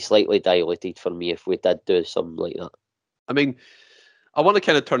it would be slightly diluted for me if we did do something like that. I mean, I want to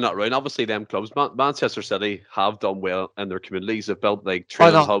kind of turn that around. Obviously, them clubs, Manchester City, have done well in their communities. They've built like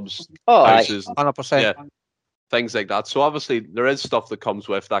training hubs, houses, 100%. Things like that. So obviously, there is stuff that comes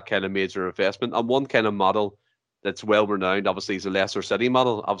with that kind of major investment. And one kind of model that's well renowned, obviously, is the Leicester City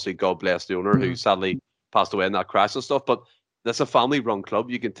model. Obviously, God bless the owner who sadly passed away in that crash and stuff. But that's a family-run club.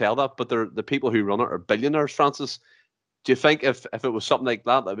 You can tell that. But the people who run it are billionaires, Francis. Do you think if it was something like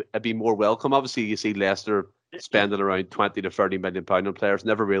that, it'd be more welcome? Obviously, you see Leicester spending around 20 to 30 million pound on players,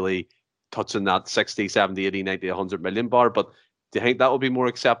 never really touching that 60, 70, 80, 90, 100 million bar. But do you think that would be more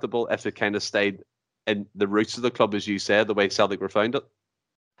acceptable if it kind of stayed in the roots of the club, as you said, the way Celtic were found it?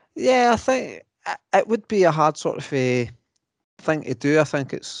 Yeah, I think it would be a hard sort of thing to do. I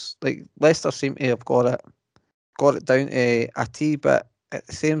think it's like Leicester seem to have got it down to a T, but at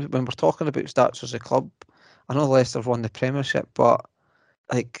the same, when we're talking about stats as a club, I know Leicester have won the Premiership, but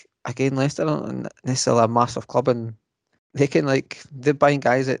like again, Leicester aren't necessarily a massive club, and they can they're buying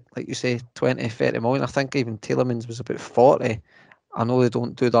guys at, like you say, 20, 30 million. I think even Tielemans was about 40. I know they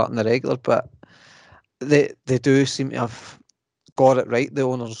don't do that in the regular, but they do seem to have got it right. The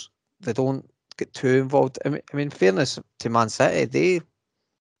owners, they don't get too involved. I mean, fairness to Man City,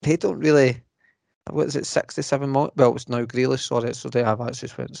 they don't really. What is it, 67 million? Well, it's now Grealish, sorry, so they have actually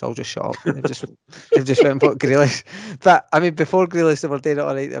went, so I'll just shut up. They've just went and bought Grealish. But, I mean, before Grealish, they were doing it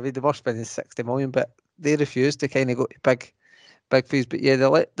all right. I mean, they were spending 60 million, but they refused to kind of go to big fees. But yeah,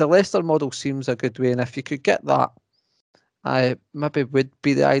 the Leicester model seems a good way, and if you could get that, maybe would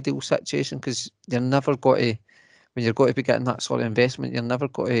be the ideal situation, because you're never got to, when you're going to be getting that sort of investment, you're never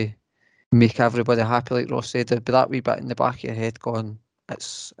got to make everybody happy, like Ross said. There'd be that wee bit in the back of your head going,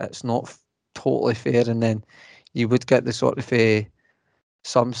 it's not totally fair, and then you would get the sort of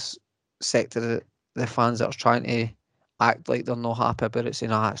some sector of the fans that are trying to act like they're not happy about it,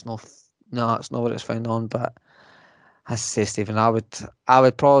 saying, it's not what it's found on. But as I say, Stephen, I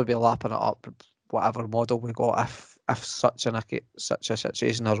would probably be lapping it up whatever model we got if such a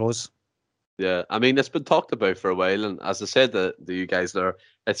situation arose. Yeah, I mean, it's been talked about for a while, and as I said to you guys there,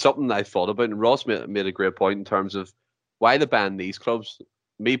 it's something I thought about, and Ross made a great point in terms of why they ban these clubs.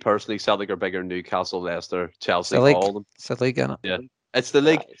 Me personally, Celtic are bigger than Newcastle, Leicester, Chelsea, all of them. It's the league, isn't it? Yeah, it's the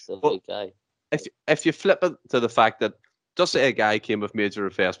league. It's the league, aye. If you flip it to the fact that, just say a guy came with major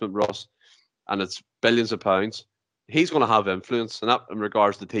investment, Ross, and it's billions of pounds, he's going to have influence, and that in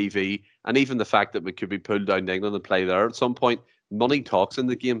regards to TV, and even the fact that we could be pulled down to England and play there at some point. Money talks in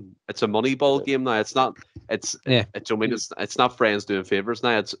the game. It's a money ball game now. It's not. It's not friends doing favors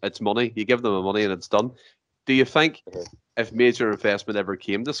now. It's money. You give them the money and it's done. Do you think if major investment ever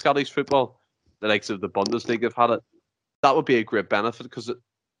came to Scottish football, the likes of the Bundesliga have had it, that would be a great benefit, because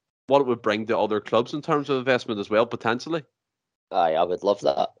what it would bring to other clubs in terms of investment as well, potentially. Aye, I would love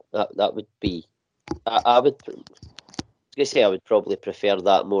that. That would be. I would say I would probably prefer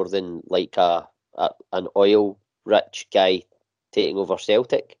that more than like an oil rich guy taking over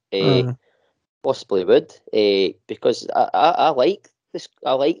Celtic. Possibly would, because I like this.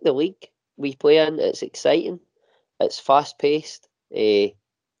 I like the league we play in. It's exciting. It's fast paced.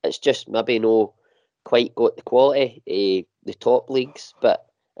 It's just maybe no quite got the quality the top leagues, but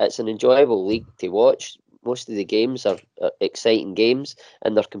it's an enjoyable league to watch. Most of the games are exciting games,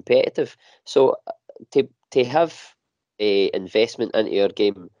 and they're competitive. So to have investment into your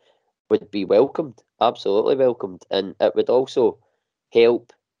game would be welcomed, absolutely welcomed, and it would also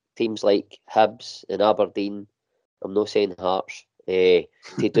help teams like Hibs and Aberdeen, I'm not saying Hearts, to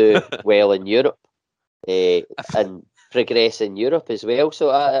do well in Europe and progress in Europe as well.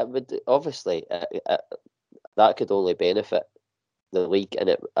 So it would obviously that could only benefit the league,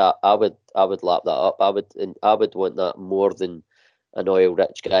 and I would lap that up. I would want that more than an oil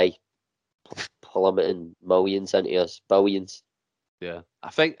rich guy plummeting millions into us, billions. Yeah, I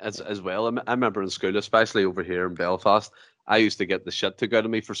think as well. I remember in school, especially over here in Belfast, I used to get the shit took out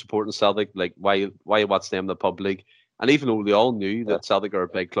of me for supporting Celtic. Like, why watch them in the pub league? And even though they all knew that Celtic are a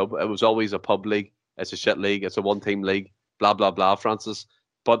big club, it was always a pub league. It's a shit league. It's a one-team league. Blah blah blah. Francis,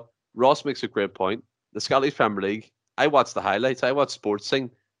 but Ross makes a great point. The Scottish Premier League. I watch the highlights. I watch Sports Thing.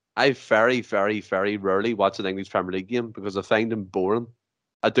 I very, very, very rarely watch an English Premier League game because I find them boring.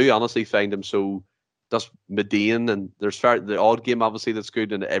 I do honestly find them so just mundane, and there's the odd game obviously that's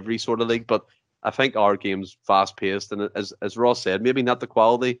good in every sort of league, but I think our game's fast paced, and as Ross said, maybe not the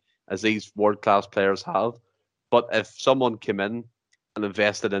quality as these world class players have, but if someone came in and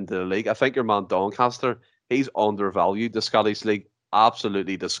invested into the league, I think your man Doncaster, he's undervalued the Scottish League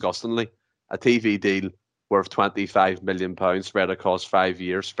absolutely disgustingly. A TV deal worth £25 million spread across 5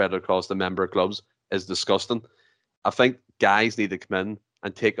 years, spread across the member clubs, is disgusting. I think guys need to come in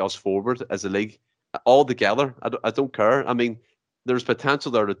and take us forward as a league all together. I don't care. I mean, there's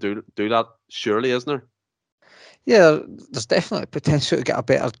potential there to do that, surely, isn't there? Yeah, there's definitely potential to get a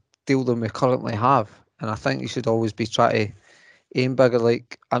better deal than we currently have. And I think you should always be trying to aim bigger.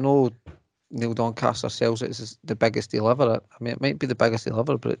 Like, I know Neil Doncaster sells it as the biggest deal ever. I mean, it might be the biggest deal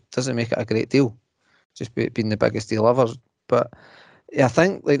ever, but it doesn't make it a great deal, just being the biggest deal ever. But yeah, I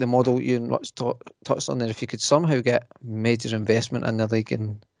think like the model you touched on there, if you could somehow get major investment in the league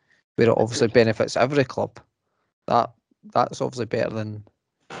and where it obviously benefits every club, that's obviously better than,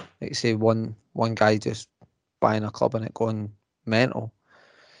 like say, one guy just buying a club and it going mental.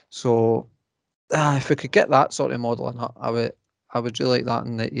 So if we could get that sort of model, and I would really like that.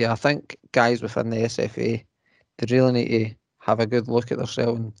 And yeah, I think guys within the SFA, they really need to have a good look at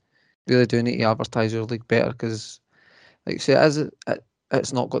themselves and really do need to advertise your league better, because, like you say,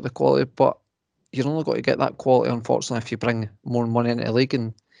 it's not got the quality, but you're only got to get that quality, unfortunately, if you bring more money into the league,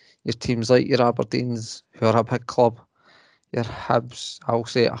 and your teams like your Aberdeens, who are a big club, your Hibs,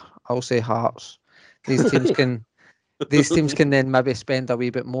 I'll say Hearts. These teams can then maybe spend a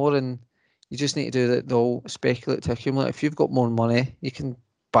wee bit more, and you just need to do the whole speculate to accumulate. If you've got more money, you can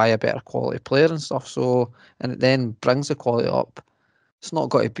buy a better quality player and stuff. So, and it then brings the quality up. It's not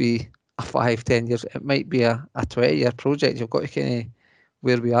got to be a 5-10 years. It might be a 20-year project. You've got to kind of,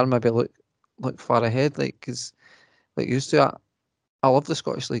 where we are, maybe look far ahead. Like, because like used to, I love the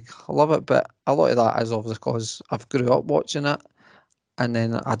Scottish League. I love it, but a lot of that is obviously because I've grew up watching it, and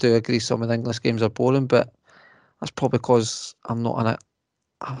then I do agree some of the English games are boring, but that's probably because I'm not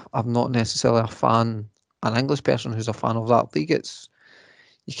necessarily a fan, an English person who's a fan of that league. It's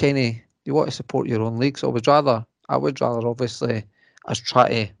you want to support your own league. So I would rather obviously us try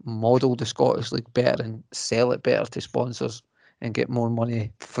to model the Scottish League better and sell it better to sponsors and get more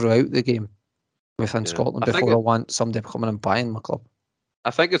money throughout the game within Scotland before I want somebody coming and buying my club. I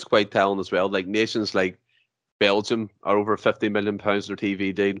think it's quite telling as well. Like nations like Belgium are over £50 million their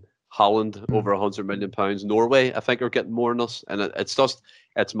TV deal. Holland over £100 million. Norway, I think, are getting more than us, and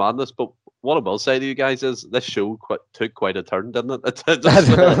it's madness. But what I will say to you guys is this show took quite a turn, didn't it?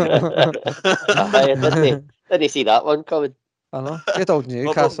 Didn't see that one coming. I know. Good old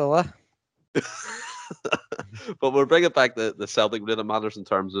Newcastle, But we're bringing back the Celtic related matters in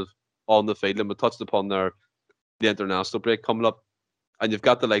terms of on the field, and we touched upon the international break coming up, and you've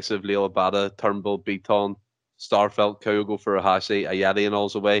got the likes of Leo Abada, Turnbull, Beaton, Starfelt, Kyogo Furuhashi, Ayeti and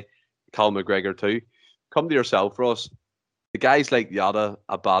all's away, Cal McGregor too. Come to yourself, Ross. The guys like Yada,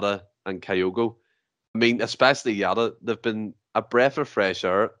 Abada and Kyogo, I mean, especially Yada, they've been a breath of fresh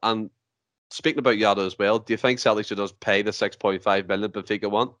air. And speaking about Yada as well, do you think Celtic should just pay the 6.5 million Benfica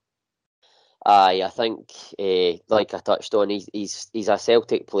want? I think, like I touched on, he's a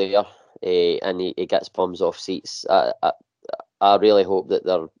Celtic player, and he gets bums off seats. I really hope that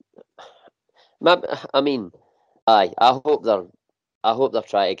they're. I mean, I hope they're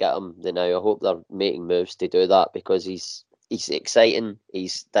trying to get him now. I hope they're making moves to do that, because he's exciting.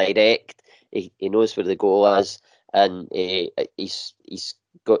 He's direct. He knows where the goal is, and he's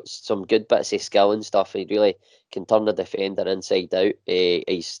got some good bits of skill and stuff. He really can turn the defender inside out.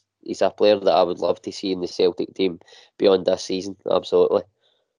 He's a player that I would love to see in the Celtic team beyond this season. Absolutely.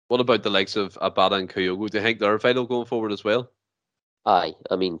 What about the likes of Abada and Kyogo? Do you think they're vital going forward as well? Aye,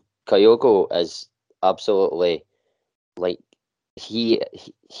 I mean, Kyogo is absolutely, like, he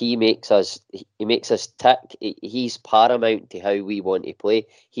makes us tick. He's paramount to how we want to play.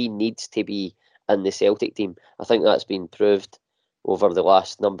 He needs to be in the Celtic team. I think that's been proved over the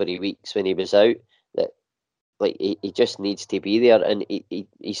last number of weeks when he was out, that like he just needs to be there, and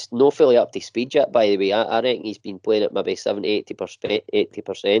he's not fully up to speed yet, by the way. I reckon he's been playing at maybe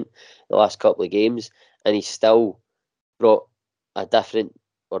 70-80% the last couple of games, and he's still brought a different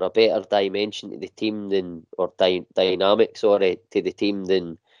or a better dimension to the team dynamic to the team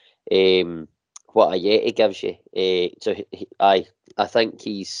than what Ayeti gives you. So I think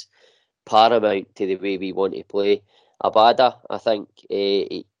he's paramount to the way we want to play. Abada, I think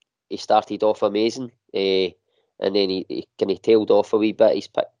he started off amazing, and then he kind of tailed off a wee bit.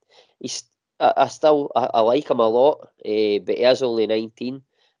 I like him a lot, but he is only 19,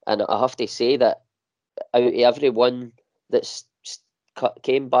 and I have to say that out of everyone that's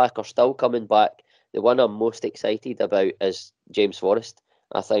came back or still coming back, the one I'm most excited about is James Forrest.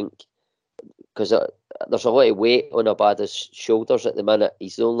 I think because there's a lot of weight on Abada's shoulders at the minute.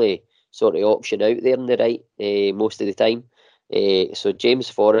 He's the only sort of option out there on the right most of the time. So James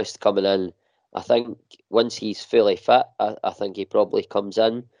Forrest coming in, I think once he's fully fit, I think he probably comes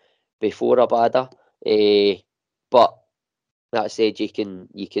in before Abada. But that said, you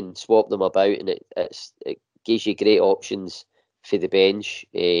can swap them about, and it gives you great options for the bench.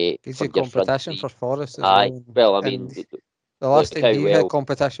 Gives For you your front competition three. for Forrest as Aye, well. well, I And mean, the last look time how he had well.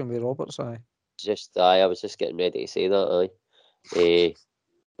 competition with Roberts, I was just getting ready to say that. Aye,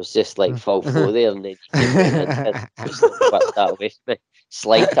 was just like full flow there, and then you came right in, just whipped that away from me.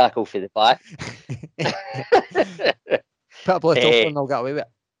 Slide tackle for the back. Put a blood tough one, they'll get away with it.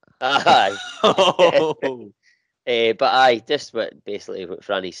 Aye. But aye, just basically what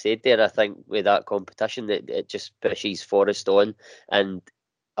Franny said there. I think with that competition, it just pushes Forrest on, and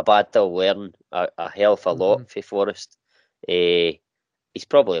Abada will learn a hell of a lot for Forrest. He's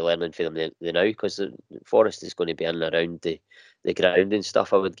probably learning for them now, because Forrest is going to be in and around the ground and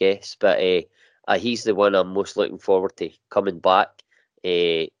stuff, I would guess. But he's the one I'm most looking forward to coming back.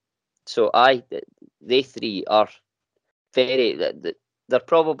 So they three are very. They're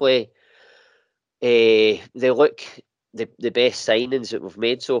probably. They look the best signings that we've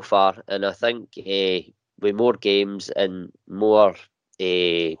made so far, and I think with more games and more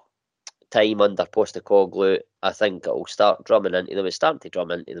time under Postecoglou, I think it'll start drumming into them. It's starting to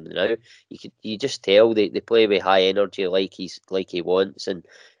drum into them now. You just tell they play with high energy like he wants, and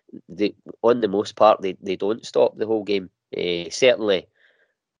on the most part they don't stop the whole game. Certainly.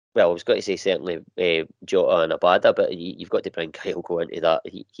 Well, I was going to say certainly Jota and Abada, but you've got to bring Kyogo into that.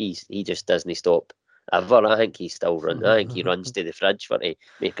 He just doesn't stop ever. I think he's still running. I think he runs to the fridge to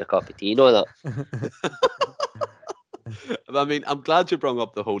make a cup of tea. You know that. I mean, I'm glad you brought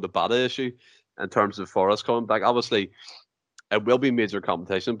up the whole Abada issue in terms of Forrest coming back. Obviously, it will be major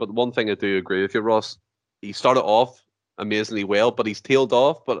competition, but one thing I do agree with you, Ross, he started off amazingly well, but he's tailed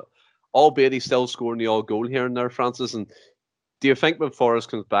off. But albeit he's still scoring the odd goal here and there, Francis. And do you think when Forrest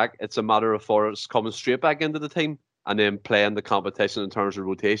comes back, it's a matter of Forrest coming straight back into the team and then playing the competition in terms of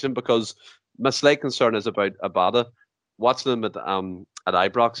rotation? Because my slight concern is about Abada. Watching him at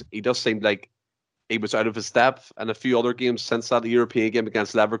Ibrox, he just seemed like he was out of his depth. And a few other games since that European game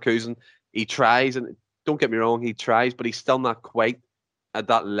against Leverkusen, he tries, and don't get me wrong, he tries, but he's still not quite at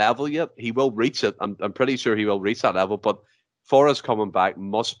that level yet. He will reach it. I'm pretty sure he will reach that level. But Forrest coming back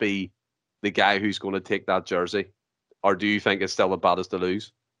must be the guy who's going to take that jersey. Or do you think it's still Abada's to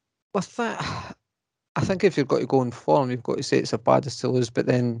lose? With that, I think if you've got to go in form, you've got to say it's Abada's to lose. But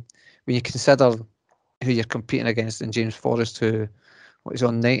then when you consider who you're competing against in James Forrest, who he's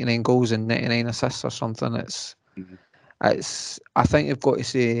on 99 goals and 99 assists or something, it's I think you've got to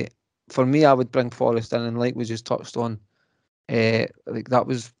say, for me, I would bring Forrest in, and like we just touched on, like that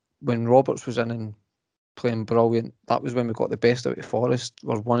was when Roberts was in and playing brilliant. That was when we got the best out of Forrest,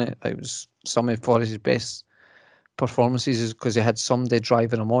 or won it. It was some of Forrest's best performances, is because he had somebody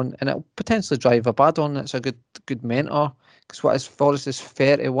driving him on, and it'll potentially drive Abada on. It's a good mentor, because what is Forrest is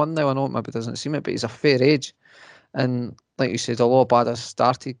 31 now. I know it maybe doesn't seem it, but he's a fair age. And like you said, although Abada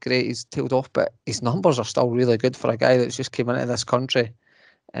started great, he's tailed off, but his numbers are still really good for a guy that's just came into this country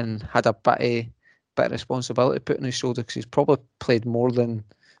and had a bit of responsibility put on his shoulder, because he's probably played more than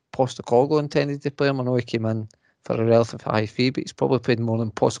Postecoglou intended to play him. I know he came in for a relatively high fee, but he's probably played more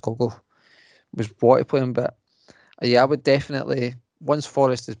than Postecoglou was wanting to play him. But yeah, I would definitely, once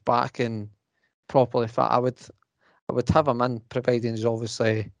Forrest is back and properly fit, I would have him in, providing he's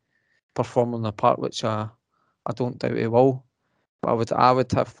obviously performing the part, which I don't doubt he will. But I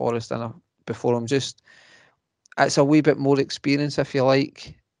would have Forrest in before him. Just, it's a wee bit more experience, if you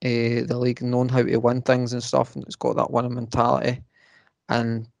like. The league, knowing how to win things and stuff, and it's got that winning mentality.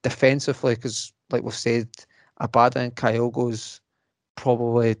 And defensively, because like we've said, Abada and Kyogo's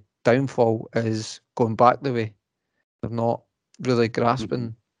probably downfall is going back the way. They're not really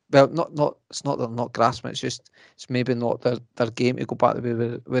grasping. Well, not. It's not that they're not grasping. It's just it's maybe not their game to go back the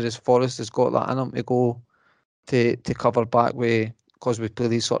way. Whereas Forrest has got that in him to go to cover back way, because we play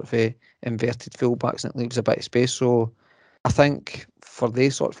these sort of inverted fullbacks, and it leaves a bit of space. So I think for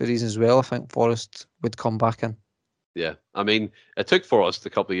these sort of reasons as well, I think Forrest would come back in. Yeah, I mean, it took Forrest a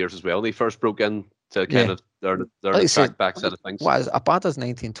couple of years as well when he first broke in to kind of learn the track back side of things. What is Abada's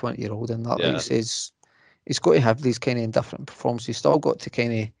 19, 20-year-old, and that, like you says, he's got to have these kind of different performances. He's still got to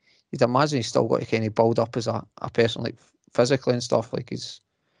kind of, you'd imagine he's still got to kind of build up as a person, like physically and stuff, like his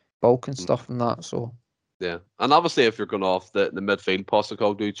bulk and stuff and that. So yeah, and obviously if you're going off the midfield,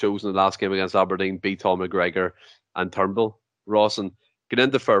 Postecoglou chose in the last game against Aberdeen, beat Tom McGregor and Turnbull, Ross, and get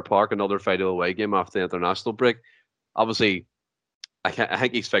into Fair Park, another fatal away game after the international break. Obviously, I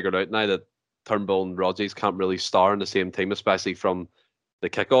think he's figured out now that Turnbull and Rodgers can't really star in the same team, especially from the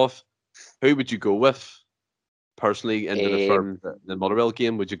kickoff. Who would you go with personally into the Motherwell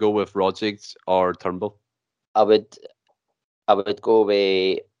game? Would you go with Rodgers or Turnbull? I would go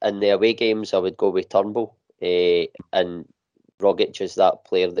with in the away games, I would go with Turnbull. And Rogic is that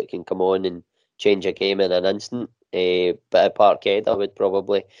player that can come on and change a game in an instant. But at Parkhead, I would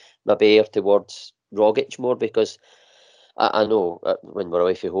probably maybe err towards Rogic more, because I know when we're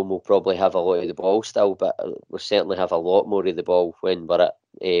away from home, we'll probably have a lot of the ball still, but we'll certainly have a lot more of the ball when we're at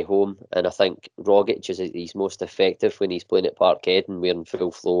home. And I think Rogic he's most effective when he's playing at Parkhead and we're in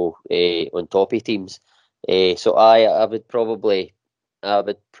full flow on top of teams. So I would probably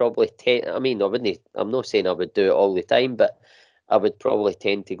tend. I mean, I'm not saying I would do it all the time, but I would probably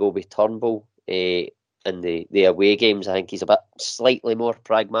tend to go with Turnbull in the away games. I think he's a bit slightly more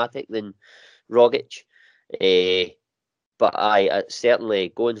pragmatic than Rogic. But I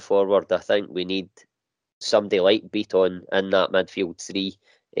certainly going forward, I think we need somebody like Beaton in that midfield three,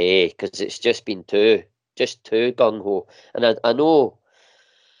 because it's just been too gung ho. And I know,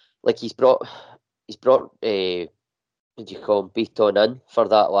 like he's brought what do you call him, Beaton in for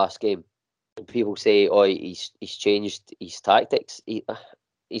that last game. And people say, oh, he's changed his tactics.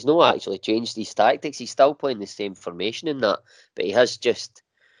 He's not actually changed his tactics. He's still playing the same formation in that, but he has just,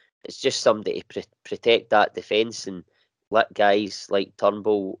 it's just somebody to protect that defence and let guys like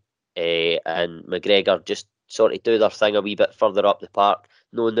Turnbull and McGregor just sort of do their thing a wee bit further up the park,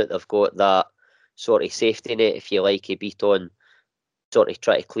 knowing that they've got that sort of safety net, if you like, a Beaton sort of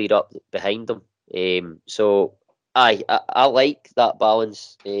try to clear up behind them. So I like that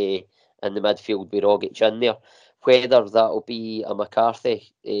balance in the midfield with Rogic in there. Whether that'll be a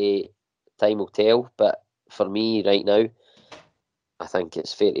McCarthy, time will tell. But for me right now, I think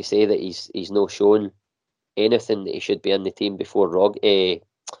it's fair to say that he's not shown anything that he should be in the team before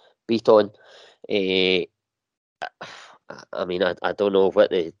Beaton. I mean, I don't know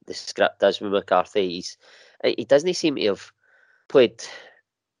what the script is with McCarthy. He doesn't seem to have played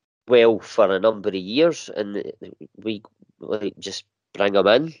well for a number of years, and we just bring him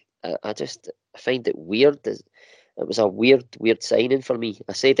in. I find it weird. It was a weird signing for me.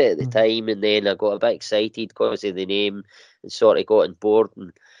 I said it at the time, and then I got a bit excited because of the name and sort of got on board,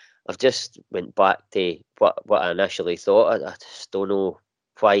 and I've just went back to what I initially thought. I just don't know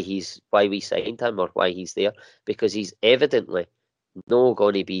why we signed him or why he's there, because he's evidently not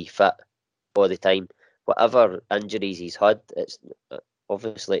going to be fit all the time. Whatever injuries he's had, it's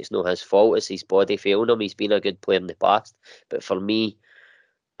obviously it's not his fault. It's his body failing him. He's been a good player in the past, but for me,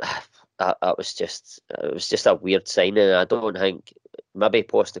 it was just a weird signing. I don't think, maybe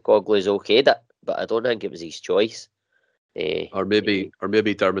Postecoglou's okayed it, but I don't think it was his choice. Or maybe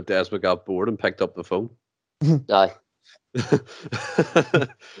Dermot Desmond got bored and picked up the phone. Aye. It's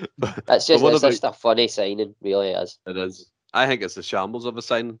just a funny signing, really is. It is. I think it's a shambles of a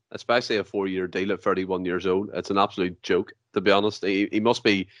signing, especially a 4-year deal at 31 years old. It's an absolute joke, to be honest. He must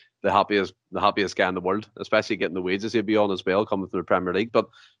be the happiest guy in the world, especially getting the wages he'd be on as well, coming from the Premier League. But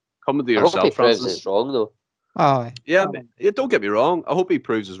coming to yourself, I hope he Francis, proves it's wrong though. Aye. Yeah, don't get me wrong. I hope he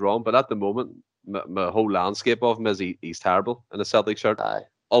proves it's wrong, but at the moment, my whole landscape of him is he's terrible in a Celtic shirt. Aye.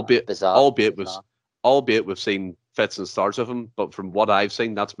 Albeit we've seen fits and starts of him, but from what I've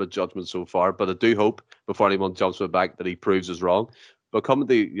seen, that's my judgment so far. But I do hope, before anyone jumps me back, that he proves us wrong. But coming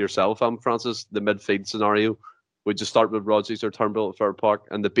to yourself, Francis, the midfield scenario, would you start with Rodgers or Turnbull at Fair Park?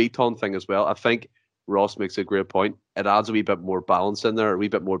 And the Beaton thing as well, I think Ross makes a great point. It adds a wee bit more balance in there, a wee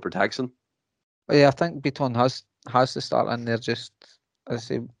bit more protection. Well, yeah, I think Beaton has to start in there. Just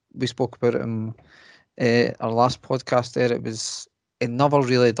as I say, we spoke about it in our last podcast there. It never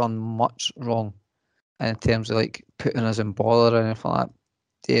really done much wrong in terms of like putting us in bother or anything like that.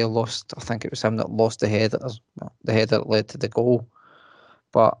 They lost, I think it was him that lost the header that led to the goal.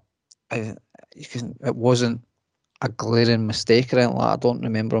 But it wasn't a glaring mistake or anything like that. I don't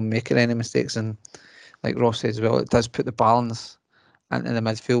remember him making any mistakes. And like Ross said as well, it does put the balance into the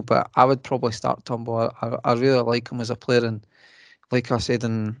midfield. But I would probably start Turnbull. I really like him as a player. And like I said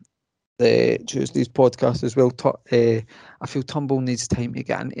in the Tuesday's podcast as well, I feel Turnbull needs time to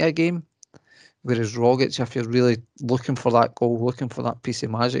get into a game. Whereas Rogic, if you're really looking for that goal, looking for that piece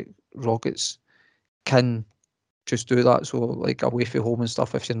of magic, Rogic can just do that. So like away from home and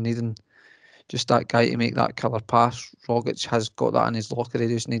stuff, if you're needing just that guy to make that killer pass, Rogic has got that in his locker. He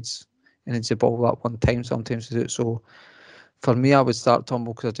just needs the ball that one time sometimes to do it. So for me, I would start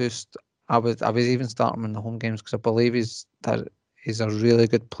Turnbull because I would even start him in the home games because I believe he's a really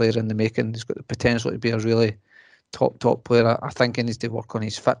good player in the making. He's got the potential to be a really top player. I think he needs to work on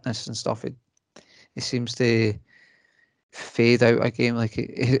his fitness and stuff. He seems to fade out a game. Like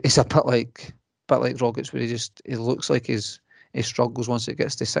it's a bit like Rogic, where he looks like he struggles once it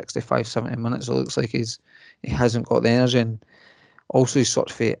gets to 65, 70 minutes. It looks like he hasn't got the energy, and also his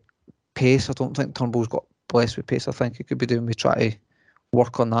sort of pace. I don't think Turnbull's got blessed with pace. I think he could be doing with try to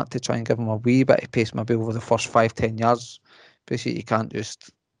work on that to try and give him a wee bit of pace maybe over the first 5-10 yards. Basically, you can't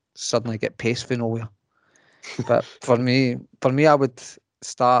just suddenly get pace for nowhere. But for me, I would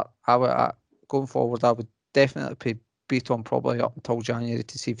start. Going forward, I would definitely play Beaton probably up until January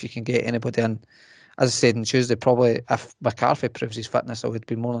to see if you can get anybody in. As I said on Tuesday, probably if McCarthy proves his fitness, I would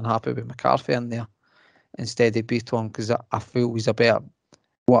be more than happy with McCarthy in there instead of Beaton, because I feel he's a better.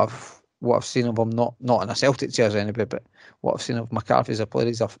 What I've seen of him, not in a Celtic jersey anyway, but what I've seen of McCarthy as a player,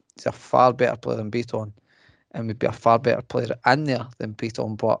 he's a far better player than Beaton, and would be a far better player in there than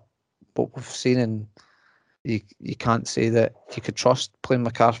Beaton. But what we've seen, and you can't say that you could trust playing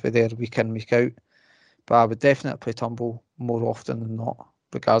McCarthy there week in, week out. But I would definitely play Turnbull more often than not,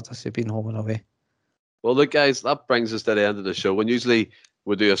 regardless of being home and away. Well, look, guys, that brings us to the end of the show. And usually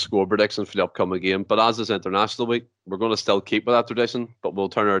we do a score prediction for the upcoming game, but as it's International Week, we're going to still keep with that tradition, but we'll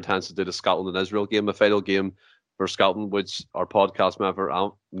turn our attention to the Scotland and Israel game, a final game for Scotland, which our podcast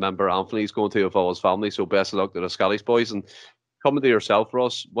member Anthony is going to with all his family. So best of luck to the Scottish boys. And coming to yourself,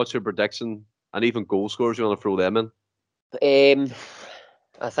 Ross, what's your prediction and even goal scores you want to throw them in?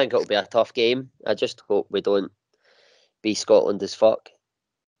 I think it'll be a tough game. I just hope we don't be Scotland as fuck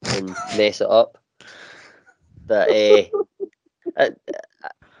and mess it up. But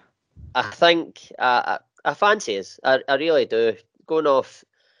I think I fancy us. I really do. Going off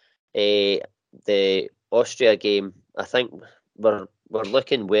the Austria game, I think we're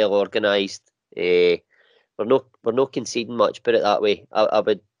looking well organised. We're not conceding much. Put it that way. I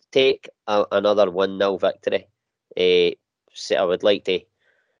would take another 1-0 victory. So I would like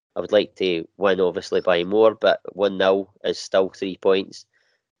to win, obviously, by more, but 1-0 is still 3 points.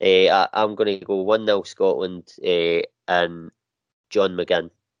 I'm going to go 1-0 Scotland and John McGinn.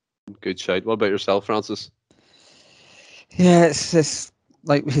 Good shout. What about yourself, Francis? Yeah, it's just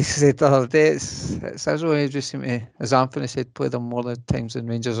like we said the other day. It's Israel just seem to, as Anthony said, play them more times than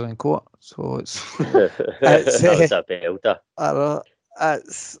Rangers are in court. So it's that was a belter. I know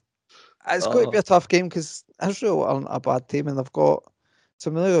it's going to be a tough game because Israel aren't a bad team and they've got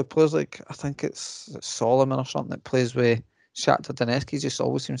some really good players. Like I think it's Solomon or something that plays with Shakhtar Donetsk. He just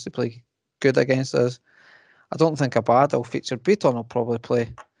always seems to play good against us. I don't think Abad will feature. Beaton will probably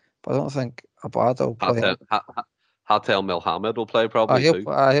play, but I don't think Abad will play. Hatel Milhammed will play probably too.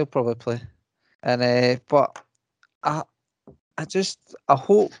 He'll probably play. And but I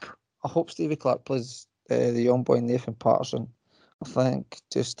hope Stevie Clark plays the young boy Nathan Patterson. I think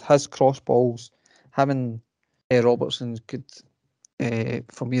just his cross balls, him and Robertson could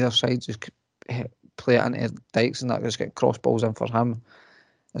from either side just play it into Dykes and that, just get cross balls in for him,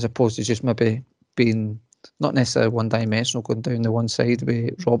 as opposed to just maybe being not necessarily one dimensional going down the one side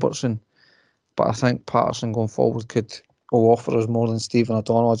with Robertson. But I think Patterson going forward will offer us more than Stephen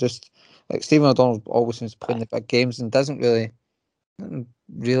O'Donnell. Stephen O'Donnell always seems to play in the big games and doesn't really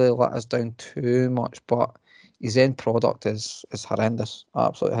let us down too much, but his end product is horrendous,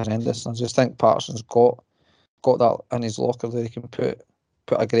 absolutely horrendous. And I just think Patterson's got that in his locker that he can put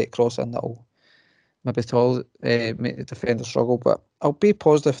a great cross in that'll maybe make the defender struggle. But I'll be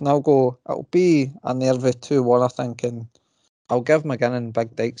positive and it'll be a nervy 2-1, I think, and I'll give McGinn and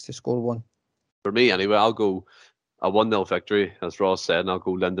Big Dykes to score one. For me, anyway, I'll go a 1-0 victory, as Ross said, and I'll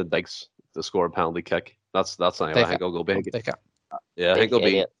go Lyndon Dykes to score a penalty kick. That's anyway. I think I'll go big. Yeah, I think it'll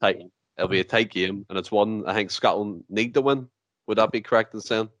be tight. It'll be a tight game, and it's one I think Scotland need to win. Would that be correct in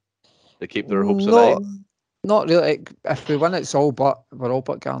saying? To keep their hopes alive? Not really. If we win, we're all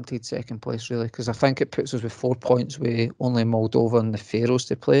but guaranteed second place, really, because I think it puts us with 4 points with only Moldova and the Faroes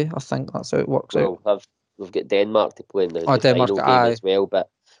to play. I think that's how it works out. We've got Denmark to play in the Denmark, final game as well, but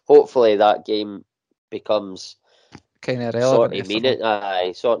hopefully that game becomes kind of relevant.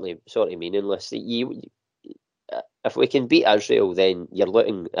 Sort of meaningless. If we can beat Israel, then you're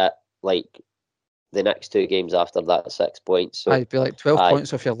looking at like the next 2 games after that 6 points. So it'd be like 12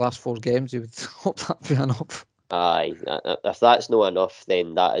 points off your last 4 games. You would hope that'd be enough. Aye, if that's not enough,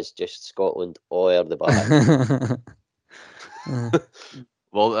 then that is just Scotland or the back.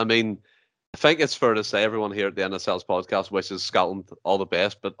 Well, I mean, I think it's fair to say everyone here at the NSL's podcast wishes Scotland all the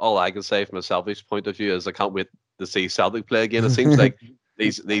best, but all I can say from a selfish point of view is I can't wait to see Celtic play again. It seems like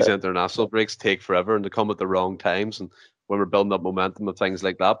these international breaks take forever and they come at the wrong times and when we're building up momentum and things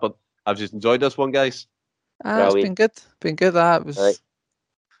like that. But I've just enjoyed this one, guys. It's been good.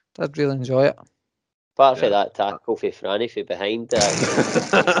 I'd really enjoy it. Apart from that tackle for Franny for behind.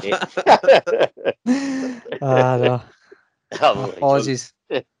 No. Apologies.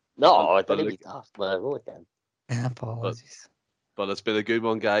 No, I don't need that, man. Apologies. But it's been a good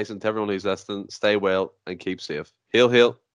one, guys, and to everyone who's listening, stay well and keep safe. Hail, hail.